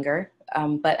with anger,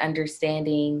 but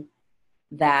understanding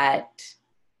that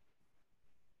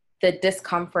the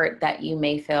discomfort that you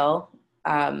may feel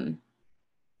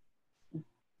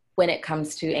when it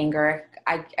comes to anger,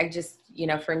 I just, you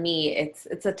know, for me,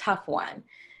 it's a tough one,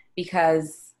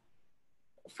 because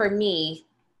for me,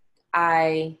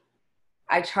 I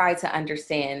try to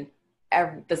understand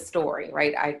the story,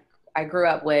 right? I grew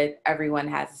up with everyone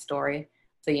has a story,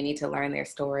 so you need to learn their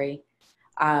story.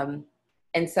 And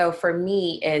so for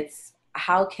me, it's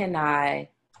how can I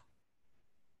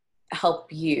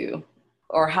help you,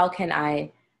 or how can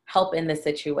I help in the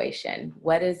situation?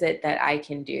 What is it that I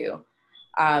can do?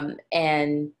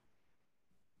 And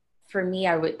for me,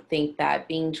 I would think that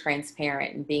being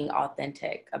transparent and being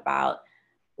authentic about,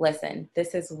 listen,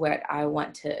 this is what I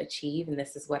want to achieve, and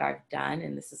this is what I've done,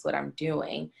 and this is what I'm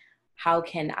doing. What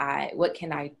can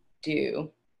I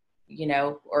do? You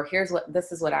know, or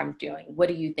this is what I'm doing. What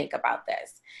do you think about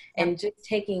this? Yep. And just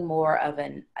taking more of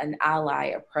an ally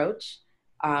approach,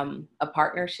 a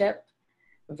partnership,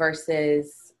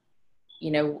 versus,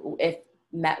 you know, if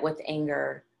met with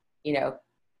anger, you know,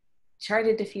 try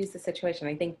to diffuse the situation.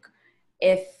 I think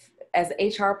if, as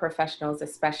HR professionals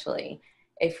especially,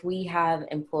 if we have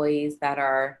employees that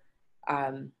are,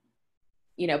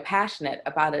 you know, passionate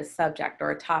about a subject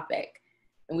or a topic,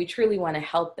 and we truly want to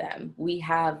help them, we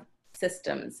have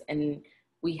systems and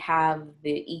we have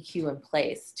the EQ in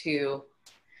place to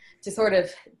sort of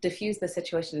diffuse the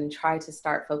situation and try to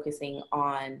start focusing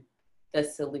on the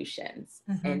solutions.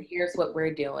 Mm-hmm. And here's what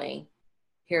we're doing.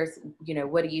 Here's, you know,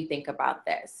 what do you think about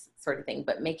this sort of thing?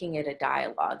 But making it a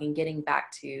dialogue and getting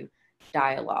back to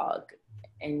dialogue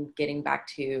and getting back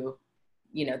to,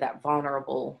 you know, that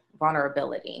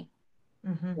vulnerability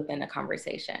mm-hmm. within a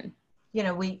conversation. You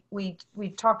know,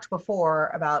 we've talked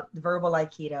before about verbal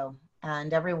Aikido,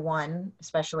 and everyone,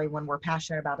 especially when we're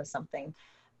passionate about something,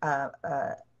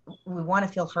 we want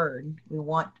to feel heard. We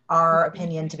want our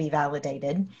opinion to be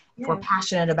validated. If we're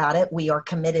passionate about it, we are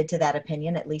committed to that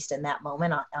opinion, at least in that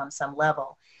moment on some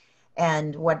level.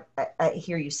 And what I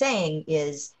hear you saying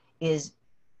is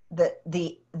the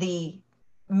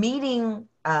meeting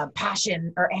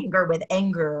passion or anger with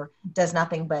anger does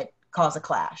nothing but cause a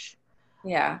clash.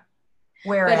 Yeah.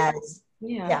 Whereas,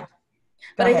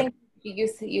 But I think you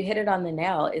hit it on the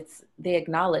nail. It's the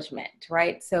acknowledgement,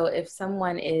 right? So if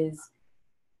someone is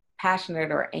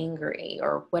passionate or angry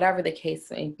or whatever the case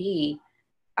may be,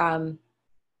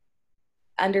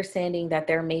 understanding that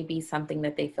there may be something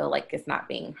that they feel like is not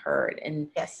being heard. And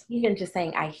even just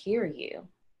saying, I hear you.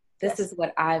 This is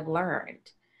what I've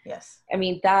learned. Yes. I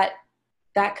mean, that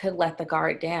could let the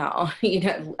guard down, you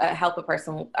know, help a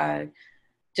person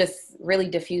just really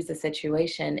diffuse the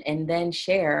situation and then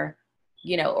share,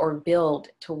 you know, or build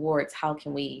towards how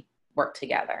can we work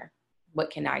together?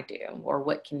 What can I do? Or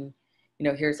what can, you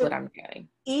know, here's what I'm doing.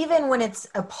 Even when it's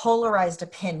a polarized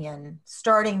opinion,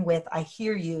 starting with, I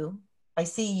hear you, I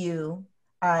see you,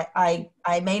 I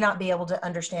may not be able to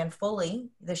understand fully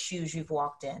the shoes you've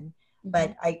walked in,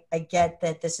 but I get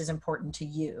that this is important to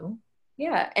you.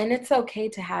 Yeah. And it's okay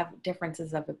to have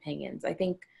differences of opinions. I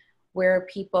think where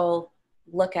people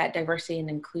look at diversity and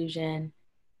inclusion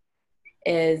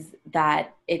is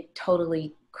that it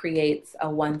totally creates a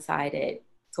one-sided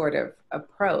sort of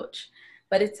approach.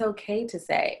 But it's okay to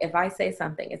say, if I say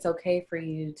something, it's okay for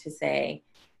you to say,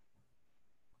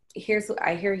 here's what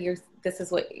I hear you, this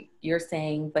is what you're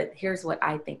saying, but here's what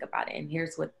I think about it. And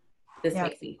here's what this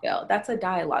makes me feel. That's a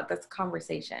dialogue, that's a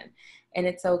conversation. And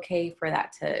it's okay for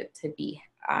that to be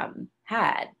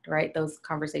had, right? Those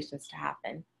conversations to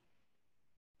happen.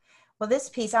 Well, this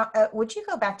piece, would you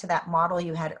go back to that model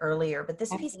you had earlier? But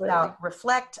this Absolutely. piece about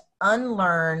reflect,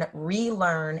 unlearn,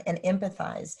 relearn, and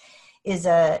empathize is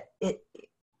a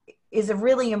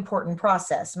really important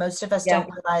process. Most of us don't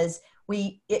realize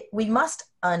we must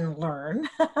unlearn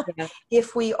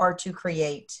if we are to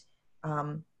create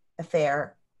a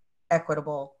fair,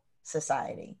 equitable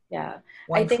society. Yeah,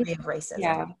 one free of racism.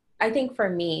 Yeah, I think for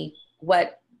me,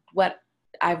 what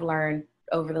I've learned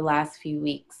over the last few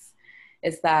weeks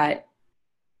is that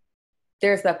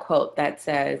there's a quote that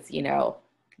says, you know,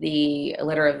 the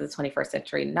illiterate of the 21st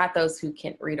century, not those who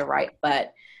can't read or write,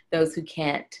 but those who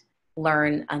can't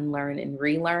learn, unlearn, and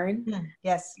relearn.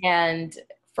 Yes. And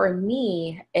for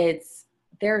me,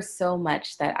 there's so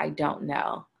much that I don't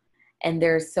know. And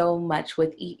there's so much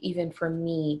with even for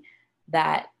me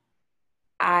that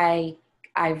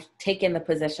I've taken the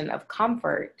position of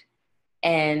comfort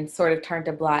and sort of turned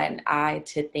a blind eye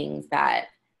to things that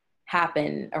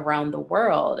happen around the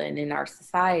world and in our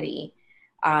society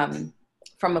from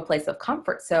a place of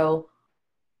comfort. So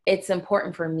it's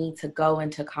important for me to go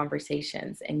into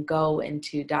conversations and go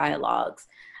into dialogues,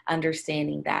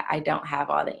 understanding that I don't have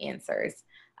all the answers,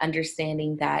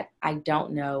 understanding that I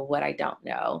don't know what I don't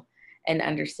know, and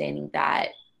understanding that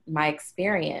my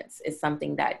experience is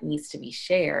something that needs to be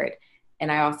shared. And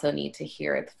I also need to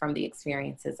hear it from the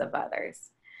experiences of others.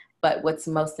 But what's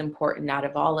most important out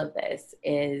of all of this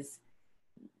is,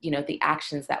 you know, the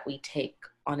actions that we take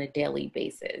on a daily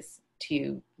basis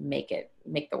to make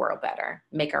the world better,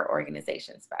 make our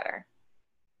organizations better.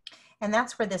 And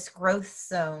that's where this growth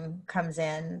zone comes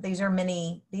in. These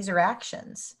are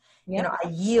actions. Yep. You know, I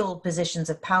yield positions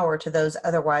of power to those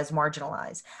otherwise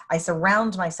marginalized. I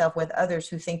surround myself with others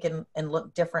who think and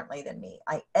look differently than me.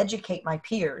 I educate my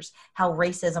peers how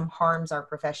racism harms our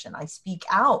profession. I speak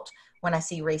out when I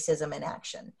see racism in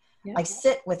action. Yep. I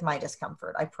sit with my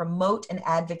discomfort. I promote and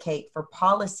advocate for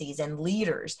policies and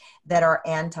leaders that are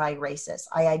anti-racist.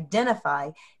 I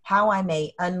identify how I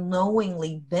may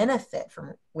unknowingly benefit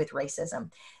with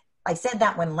racism. I said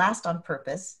that one last on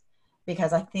purpose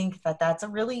because I think that's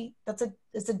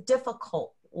a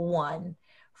difficult one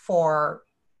for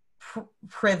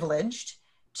privileged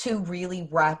to really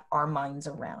wrap our minds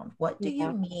around. What do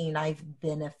you mean I've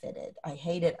benefited? I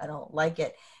hate it. I don't like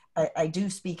it. I do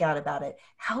speak out about it.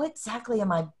 How exactly am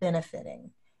I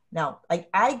benefiting? Now,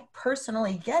 I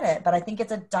personally get it, but I think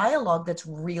it's a dialogue that's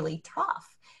really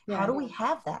tough. Yeah. How do we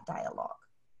have that dialogue?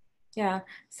 Yeah.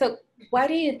 So why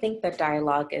do you think the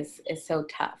dialogue is so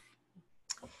tough?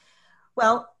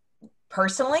 Well,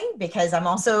 personally, because I'm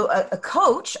also a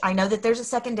coach, I know that there's a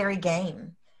secondary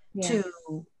gain to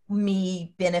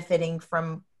me benefiting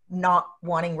from not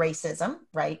wanting racism,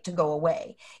 right, to go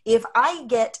away. If I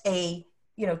get a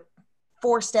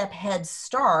 4-step head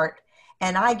start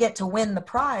and I get to win the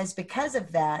prize because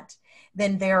of that,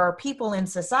 then there are people in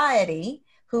society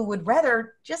who would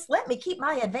rather just let me keep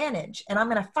my advantage, and I'm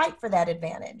going to fight for that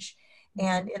advantage.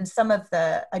 And in some of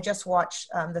I just watched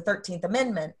the 13th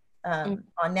Amendment on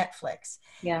Netflix.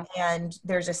 Yeah. And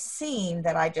there's a scene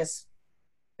that I just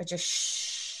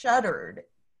shuddered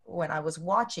when I was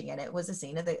watching it. It was a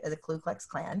scene of the Ku Klux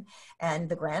Klan and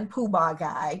the Grand Poobah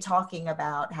guy talking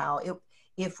about how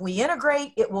if we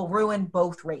integrate, it will ruin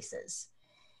both races.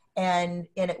 And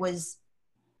it was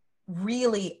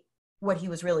really, what he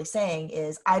was really saying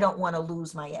is, I don't want to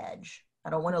lose my edge.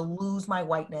 I don't want to lose my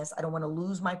whiteness. I don't want to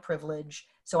lose my privilege.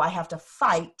 So I have to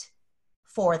fight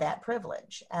for that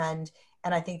privilege. And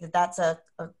I think that's a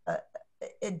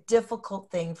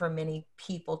difficult thing for many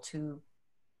people to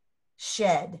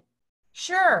shed.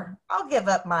 Sure, I'll give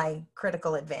up my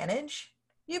critical advantage.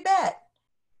 You bet.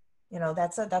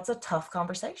 That's a tough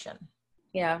conversation.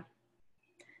 Yeah.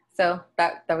 So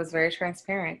that was very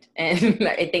transparent. And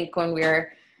I think when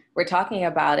we're talking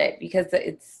about it, because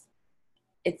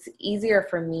it's easier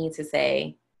for me to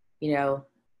say,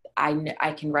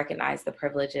 I can recognize the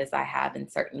privileges I have in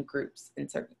certain groups, in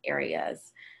certain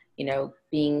areas,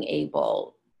 being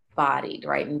able-bodied,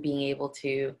 right? And being able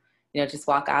to, just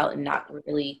walk out and not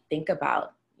really think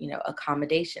about,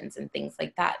 accommodations and things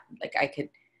like that. Like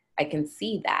I can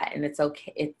see that, and it's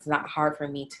okay. It's not hard for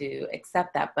me to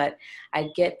accept that, but I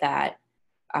get that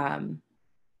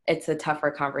it's a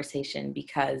tougher conversation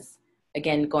because,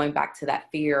 again, going back to that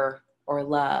fear or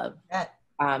love,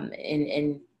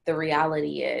 and the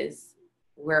reality is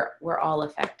we're all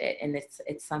affected, and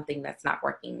it's something that's not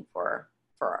working for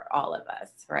all of us,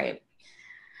 right?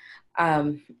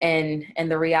 And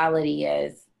the reality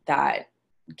is that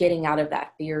getting out of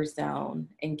that fear zone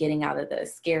and getting out of the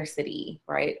scarcity,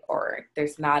 right? Or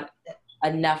there's not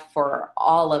enough for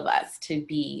all of us to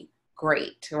be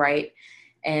great, right?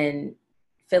 And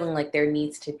feeling like there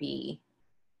needs to be,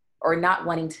 or not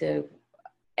wanting to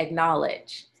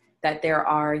acknowledge that there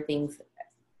are things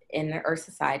in our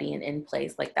society and in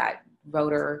place, like that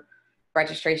voter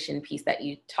registration piece that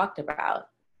you talked about.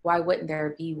 Why wouldn't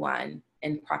there be one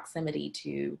in proximity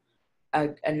to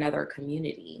another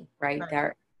community, right?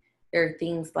 There are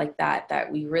things like that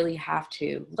we really have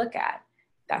to look at.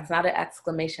 That's not an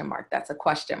exclamation mark, that's a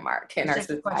question mark in our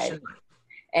society.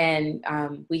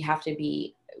 And we have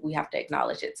to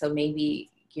acknowledge it. So maybe,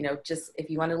 just if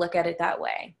you want to look at it that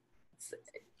way, it's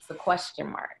a question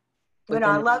mark.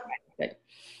 I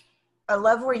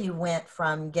love where you went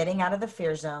from getting out of the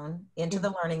fear zone into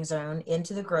the learning zone,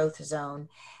 into the growth zone.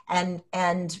 And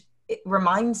it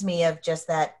reminds me of just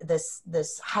that this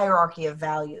hierarchy of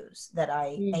values that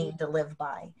I aim to live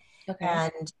by. Okay.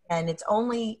 And it's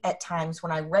only at times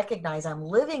when I recognize I'm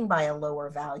living by a lower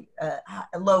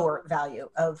value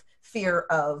of fear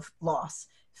of loss,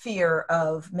 fear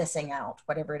of missing out,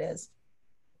 whatever it is.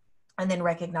 And then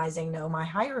recognizing, no, my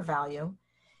higher value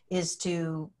is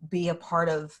to be a part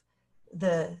of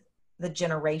the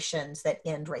generations that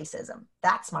end racism.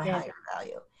 That's my higher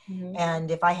value. Mm-hmm.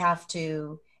 And if I have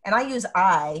to, and I use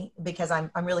I because I'm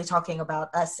really talking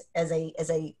about us as a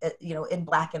in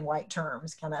black and white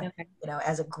terms, kind of,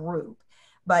 as a group.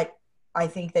 But I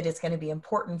think that it's going to be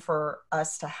important for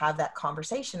us to have that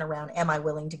conversation around, am I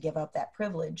willing to give up that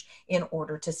privilege in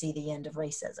order to see the end of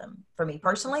racism? For me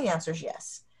personally, the answer is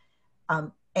yes.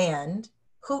 And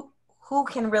who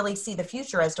can really see the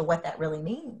future as to what that really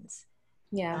means?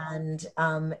 Yeah.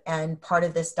 And part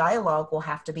of this dialogue will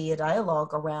have to be a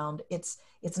dialogue around it's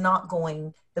not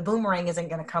going, the boomerang isn't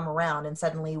going to come around and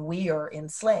suddenly we are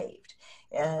enslaved,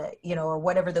 or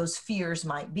whatever those fears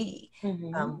might be.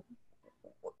 Mm-hmm.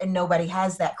 And nobody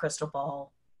has that crystal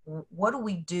ball. What do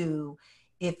we do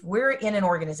if we're in an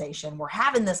organization, we're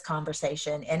having this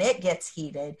conversation and it gets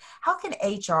heated? How can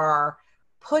HR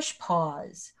push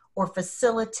pause or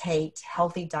facilitate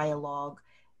healthy dialogue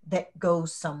that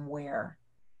goes somewhere?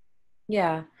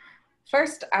 Yeah.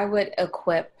 First, I would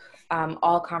equip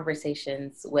all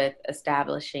conversations with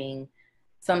establishing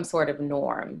some sort of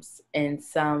norms and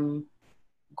some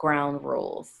ground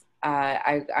rules.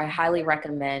 I highly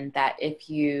recommend that if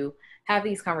you have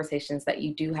these conversations, that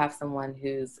you do have someone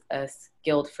who's a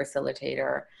skilled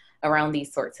facilitator around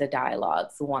these sorts of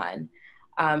dialogues, one.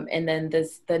 And then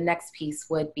the next piece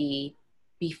would be,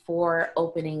 before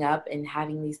opening up and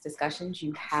having these discussions,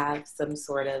 you have some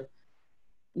sort of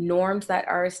norms that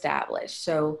are established.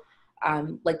 So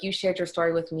like you shared your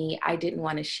story with me, I didn't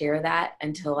want to share that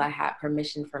until I had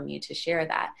permission from you to share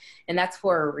that. And that's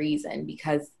for a reason,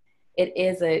 because it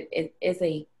is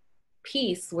a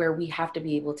piece where we have to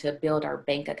be able to build our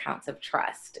bank accounts of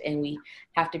trust, and we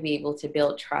have to be able to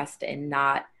build trust and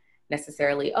not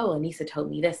necessarily, oh, Anissa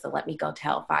told me this, so let me go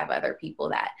tell 5 other people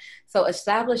that. So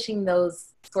establishing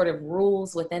those sort of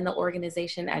rules within the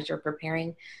organization as you're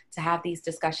preparing to have these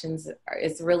discussions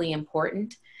is really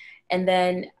important. And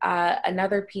then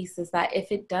another piece is that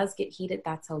if it does get heated,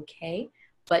 that's okay,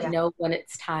 but know when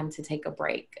it's time to take a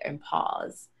break and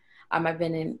pause. I've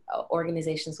been in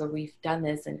organizations where we've done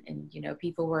this and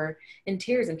people were in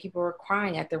tears and people were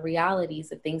crying at the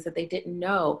realities of things that they didn't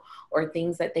know or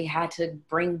things that they had to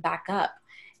bring back up.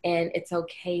 And it's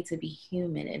okay to be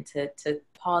human and to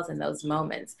pause in those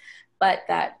moments. But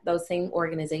that those same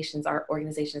organizations are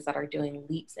organizations that are doing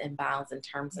leaps and bounds in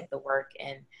terms of the work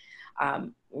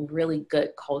and really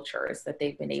good cultures that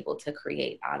they've been able to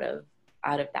create out of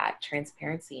that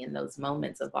transparency in those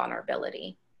moments of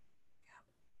vulnerability.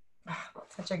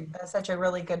 Such a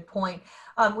really good point.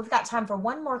 We've got time for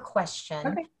one more question.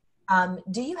 Okay.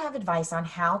 Do you have advice on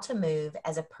how to move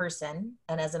as a person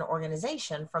and as an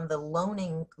organization from the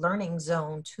learning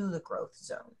zone to the growth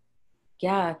zone?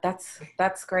 Yeah,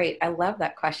 that's great. I love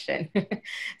that question.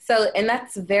 And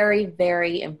that's very,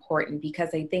 very important,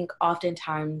 because I think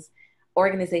oftentimes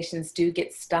organizations do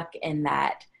get stuck in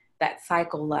that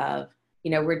cycle of,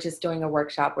 we're just doing a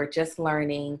workshop, we're just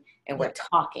learning, and we're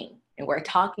talking. And we're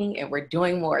talking and we're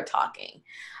doing more talking.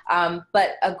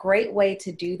 But a great way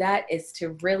to do that is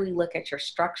to really look at your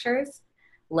structures,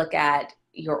 look at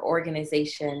your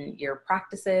organization, your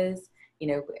practices,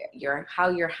 how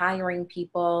you're hiring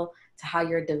people, to how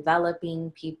you're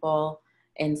developing people,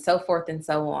 and so forth and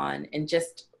so on, and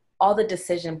just all the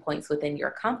decision points within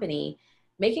your company,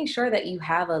 making sure that you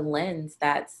have a lens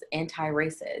that's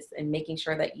anti-racist and making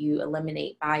sure that you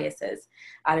eliminate biases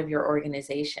out of your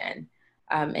organization.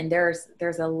 And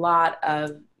there's a lot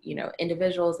of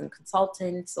individuals and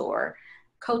consultants or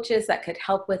coaches that could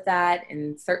help with that,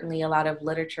 and certainly a lot of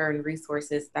literature and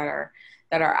resources that are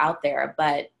out there.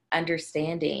 But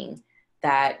understanding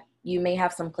that you may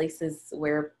have some places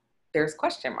where there's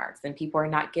question marks and people are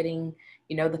not getting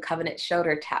the covenant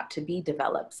shoulder tap to be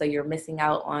developed, so you're missing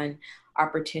out on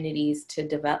opportunities to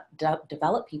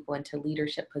develop people into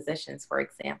leadership positions, for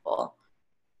example.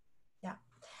 Yeah.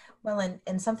 Well,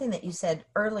 and something that you said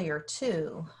earlier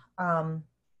too, and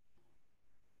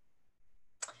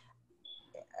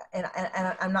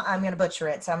I'm going to butcher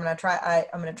it, so I'm going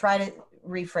to try to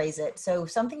rephrase it. So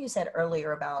something you said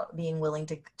earlier about being willing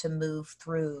to move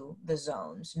through the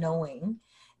zones, knowing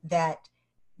that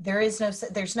there's no,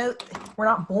 we're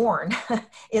not born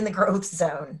in the growth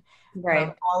zone.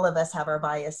 Right. All of us have our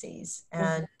biases,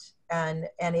 and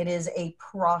it is a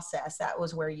process. That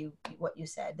was what you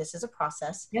said. This is a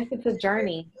process. Yes, it's a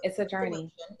journey. It's a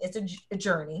journey. It's a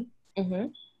journey. Mm-hmm.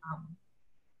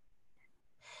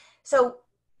 So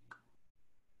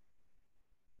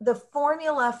the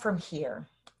formula from here,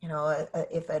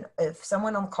 if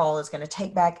someone on call is going to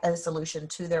take back a solution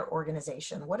to their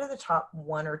organization, what are the top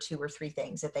 1 or 2 or 3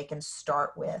 things that they can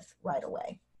start with right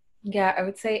away? Yeah, I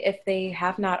would say if they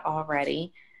have not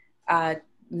already,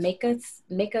 make a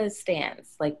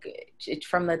stance. Like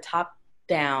from the top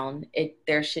down,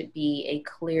 there should be a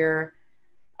clear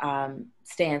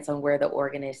stance on where the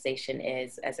organization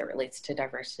is as it relates to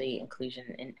diversity,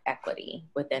 inclusion, and equity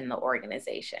within the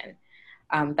organization.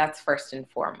 That's first and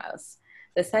foremost.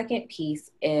 The second piece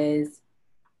is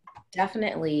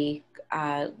definitely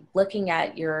looking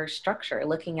at your structure,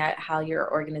 looking at how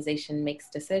your organization makes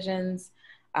decisions,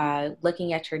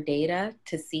 looking at your data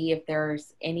to see if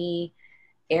there's any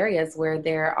areas where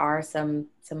there are some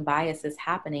biases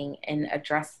happening, and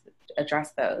address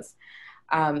those.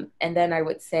 And then I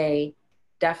would say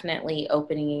definitely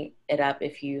opening it up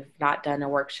if you've not done a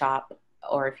workshop,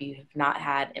 or if you have not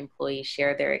had employees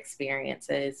share their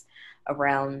experiences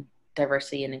around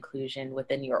diversity and inclusion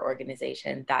within your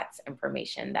organization. That's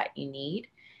information that you need,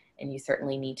 and you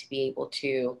certainly need to be able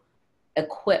to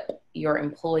equip your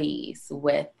employees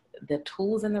with the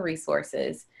tools and the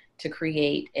resources to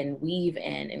create and weave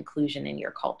in inclusion in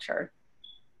your culture.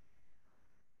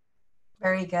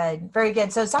 Very good. Very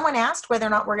good. So someone asked whether or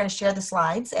not we're going to share the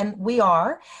slides, and we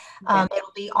are.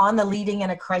 It'll be on the Leading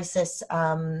in a Crisis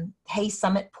Hay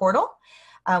Summit portal.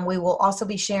 We will also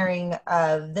be sharing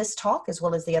this talk as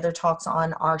well as the other talks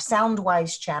on our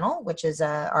Soundwise channel, which is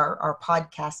our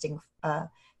podcasting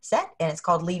set, and it's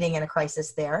called Leading in a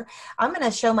Crisis there. I'm going to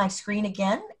show my screen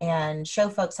again and show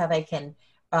folks how they can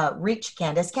reach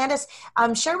Candace. Candace,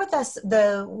 share with us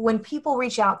when people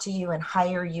reach out to you and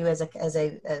hire you as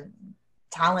a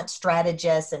talent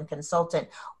strategist and consultant,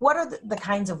 what are the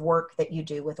kinds of work that you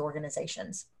do with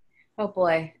organizations? Oh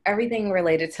boy, everything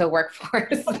related to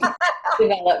workforce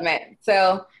development.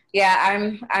 So yeah,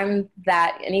 I'm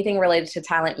that, anything related to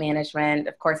talent management.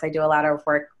 Of course, I do a lot of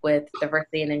work with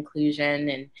diversity and inclusion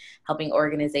and helping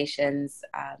organizations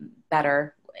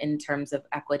better in terms of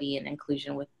equity and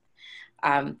inclusion with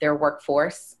their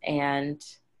workforce. And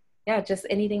yeah, just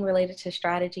anything related to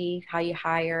strategy, how you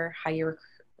hire, how you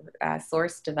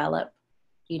source, develop,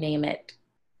 you name it.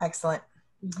 Excellent.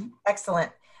 Mm-hmm.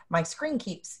 Excellent. My screen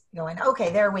keeps going.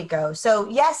 Okay, there we go. So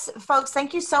yes, folks,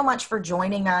 thank you so much for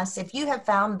joining us. If you have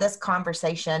found this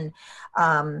conversation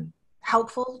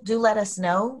helpful, do let us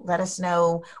know. Let us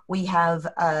know. We have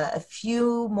a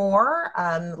few more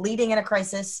Leading in a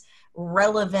Crisis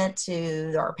relevant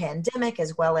to our pandemic,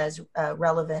 as well as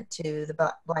relevant to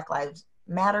the Black Lives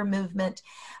Matter movement,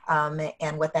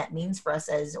 and what that means for us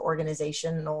as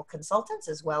organizational consultants,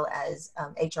 as well as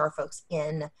HR folks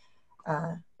in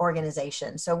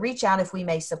organizations. So reach out if we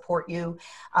may support you.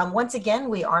 Once again,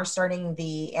 we are starting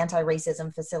the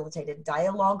anti-racism facilitated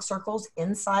dialogue circles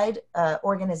inside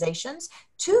organizations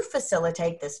to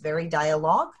facilitate this very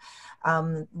dialogue.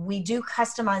 We do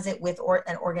customize it with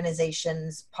an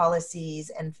organization's policies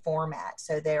and format.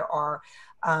 So there are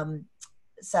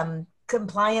some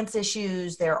compliance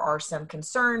issues, there are some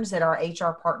concerns that our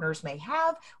HR partners may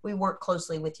have. We work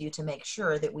closely with you to make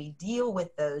sure that we deal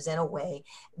with those in a way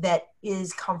that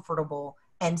is comfortable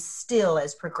and still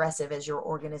as progressive as your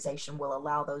organization will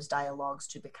allow those dialogues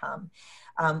to become.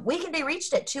 We can be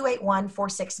reached at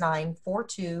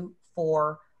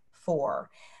 281-469-4244.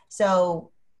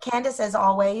 So Candace, as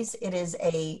always, it is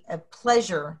a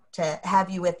pleasure to have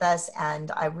you with us,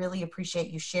 and I really appreciate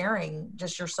you sharing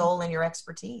just your soul and your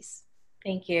expertise.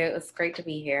 Thank you. It was great to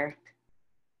be here.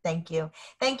 Thank you.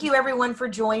 Thank you, everyone, for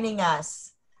joining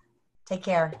us. Take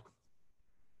care.